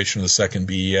evacuation of the second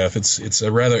BEF. It's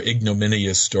a rather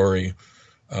ignominious story.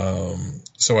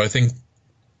 So I think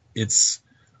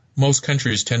most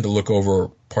countries tend to look over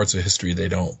parts of history they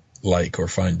don't like or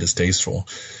find distasteful.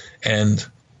 And,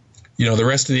 the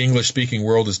rest of the English-speaking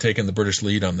world has taken the British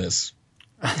lead on this.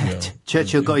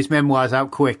 Churchill got his memoirs out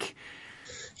quick.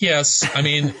 Yes. I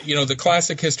mean, the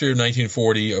classic history of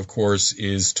 1940, of course,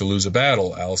 is To Lose a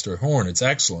Battle, Alistair Horn. It's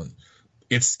excellent.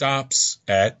 It stops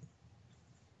at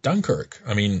Dunkirk.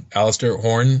 I mean, Alistair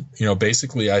Horn,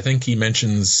 basically, I think he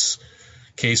mentions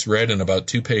Case Red in about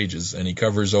 2 pages, and he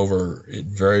covers over it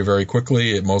very, very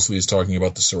quickly. It mostly is talking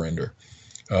about the surrender.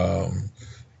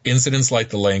 Incidents like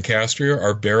the Lancastrier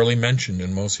are barely mentioned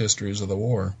in most histories of the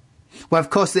war. Well,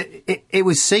 of course, it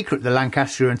was secret, the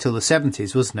Lancastrier, until the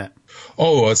 70s, wasn't it?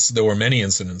 Oh, there were many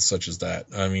incidents such as that.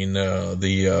 I mean,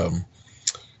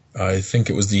 I think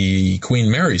it was the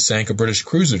Queen Mary sank a British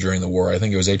cruiser during the war. I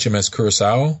think it was HMS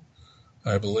Curaçao,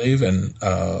 I believe, and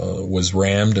was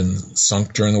rammed and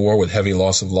sunk during the war with heavy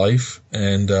loss of life.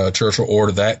 And Churchill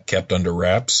ordered that kept under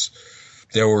wraps.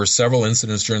 There were several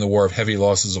incidents during the war of heavy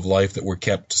losses of life that were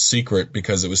kept secret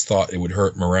because it was thought it would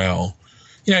hurt morale.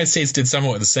 The United States did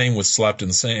somewhat the same with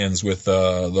Slapton Sands, with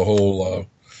the whole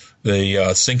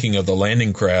sinking of the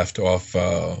landing craft off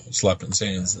Slapton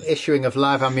Sands. Issuing of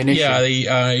live ammunition.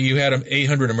 Yeah, you had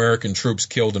 800 American troops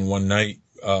killed in one night,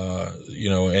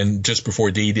 and just before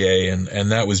D-Day,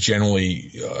 and that was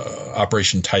generally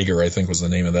Operation Tiger, I think was the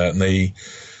name of that, and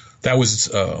that was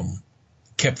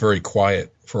kept very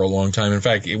quiet for a long time. In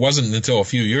fact, it wasn't until a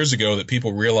few years ago that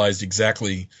people realized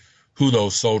exactly who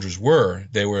those soldiers were.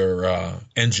 They were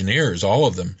engineers, all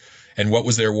of them. And what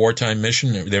was their wartime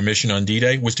mission? Their mission on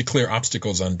D-Day was to clear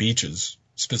obstacles on beaches,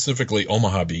 specifically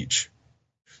Omaha Beach.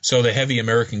 So the heavy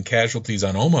American casualties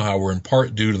on Omaha were in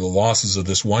part due to the losses of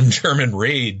this one German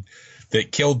raid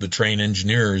that killed the trained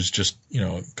engineers just,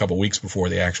 a couple weeks before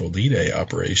the actual D-Day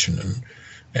operation,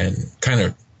 and kind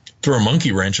of threw a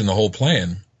monkey wrench in the whole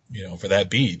plan, for that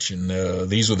beach. And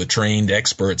these were the trained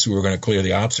experts who were going to clear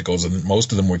the obstacles, and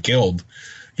most of them were killed,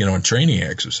 in training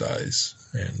exercise.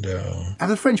 And have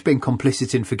the French been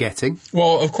complicit in forgetting?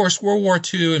 Well, of course, World War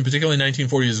II, and particularly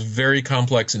 1940, is very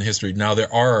complex in history. Now,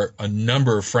 there are a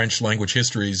number of French language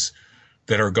histories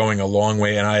that are going a long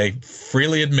way, and I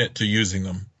freely admit to using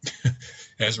them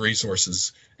as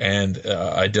resources. And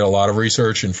I did a lot of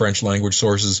research in French language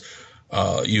sources.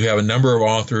 You have a number of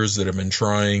authors that have been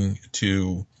trying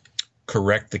to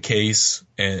correct the case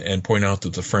and point out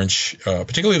that the French,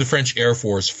 particularly the French Air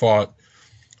Force, fought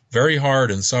very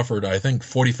hard and suffered, I think,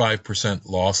 45%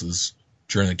 losses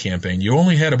during the campaign. You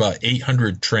only had about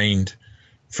 800 trained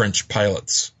French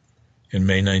pilots in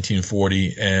May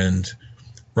 1940, and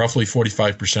roughly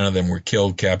 45% of them were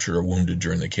killed, captured, or wounded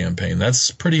during the campaign.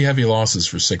 That's pretty heavy losses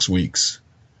for 6 weeks.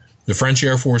 The French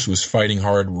Air Force was fighting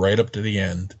hard right up to the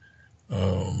end,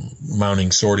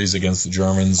 mounting sorties against the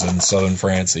Germans and southern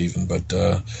France even. But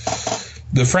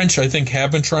the French, I think,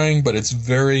 have been trying, but it's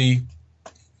very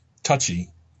touchy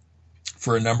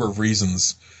for a number of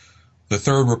reasons. The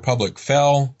Third Republic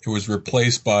fell. It was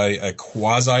replaced by a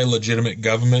quasi-legitimate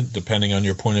government, depending on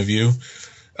your point of view.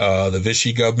 The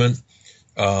Vichy government,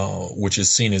 which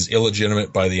is seen as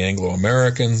illegitimate by the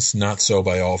Anglo-Americans, not so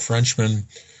by all Frenchmen,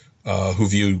 who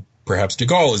view perhaps de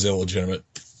Gaulle is illegitimate.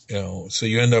 So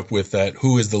you end up with that,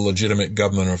 who is the legitimate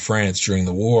government of France during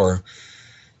the war?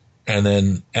 And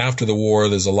then after the war,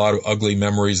 there's a lot of ugly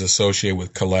memories associated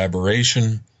with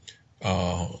collaboration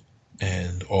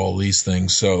and all these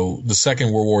things. So the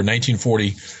Second World War,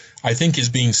 1940, I think is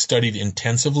being studied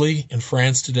intensively in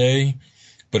France today,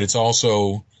 but it's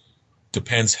also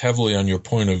depends heavily on your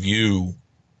point of view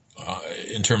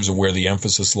in terms of where the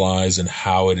emphasis lies and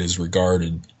how it is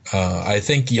regarded. I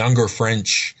think younger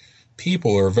French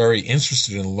people are very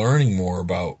interested in learning more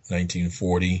about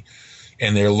 1940,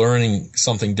 and they're learning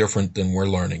something different than we're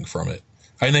learning from it.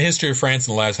 And the history of France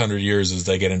in the last 100 years is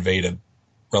they get invaded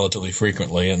relatively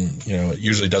frequently, and it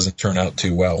usually doesn't turn out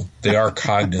too well. They are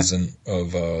cognizant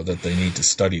of that they need to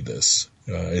study this.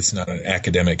 It's not an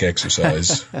academic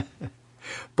exercise.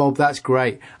 Bob, that's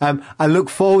great. I look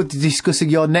forward to discussing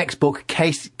your next book,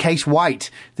 Case White,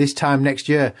 this time next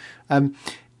year.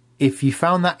 If you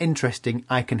found that interesting,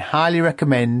 I can highly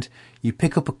recommend you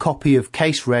pick up a copy of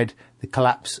Case Red, The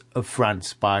Collapse of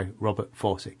France by Robert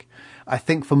Forczyk. I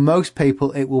think for most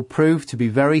people it will prove to be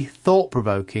very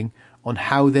thought-provoking on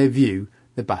how they view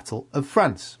the Battle of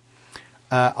France.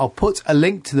 I'll put a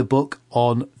link to the book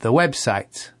on the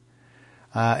website.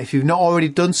 If you've not already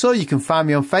done so, you can find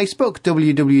me on Facebook,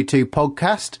 WW2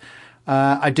 Podcast.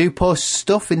 I do post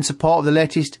stuff in support of the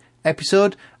latest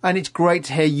episode, and it's great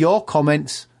to hear your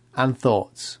comments and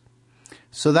thoughts.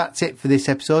 So that's it for this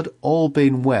episode. All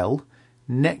being well,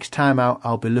 next time out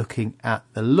I'll be looking at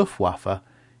the Luftwaffe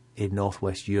in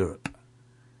Northwest Europe.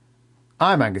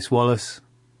 I'm Angus Wallace,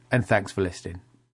 and thanks for listening.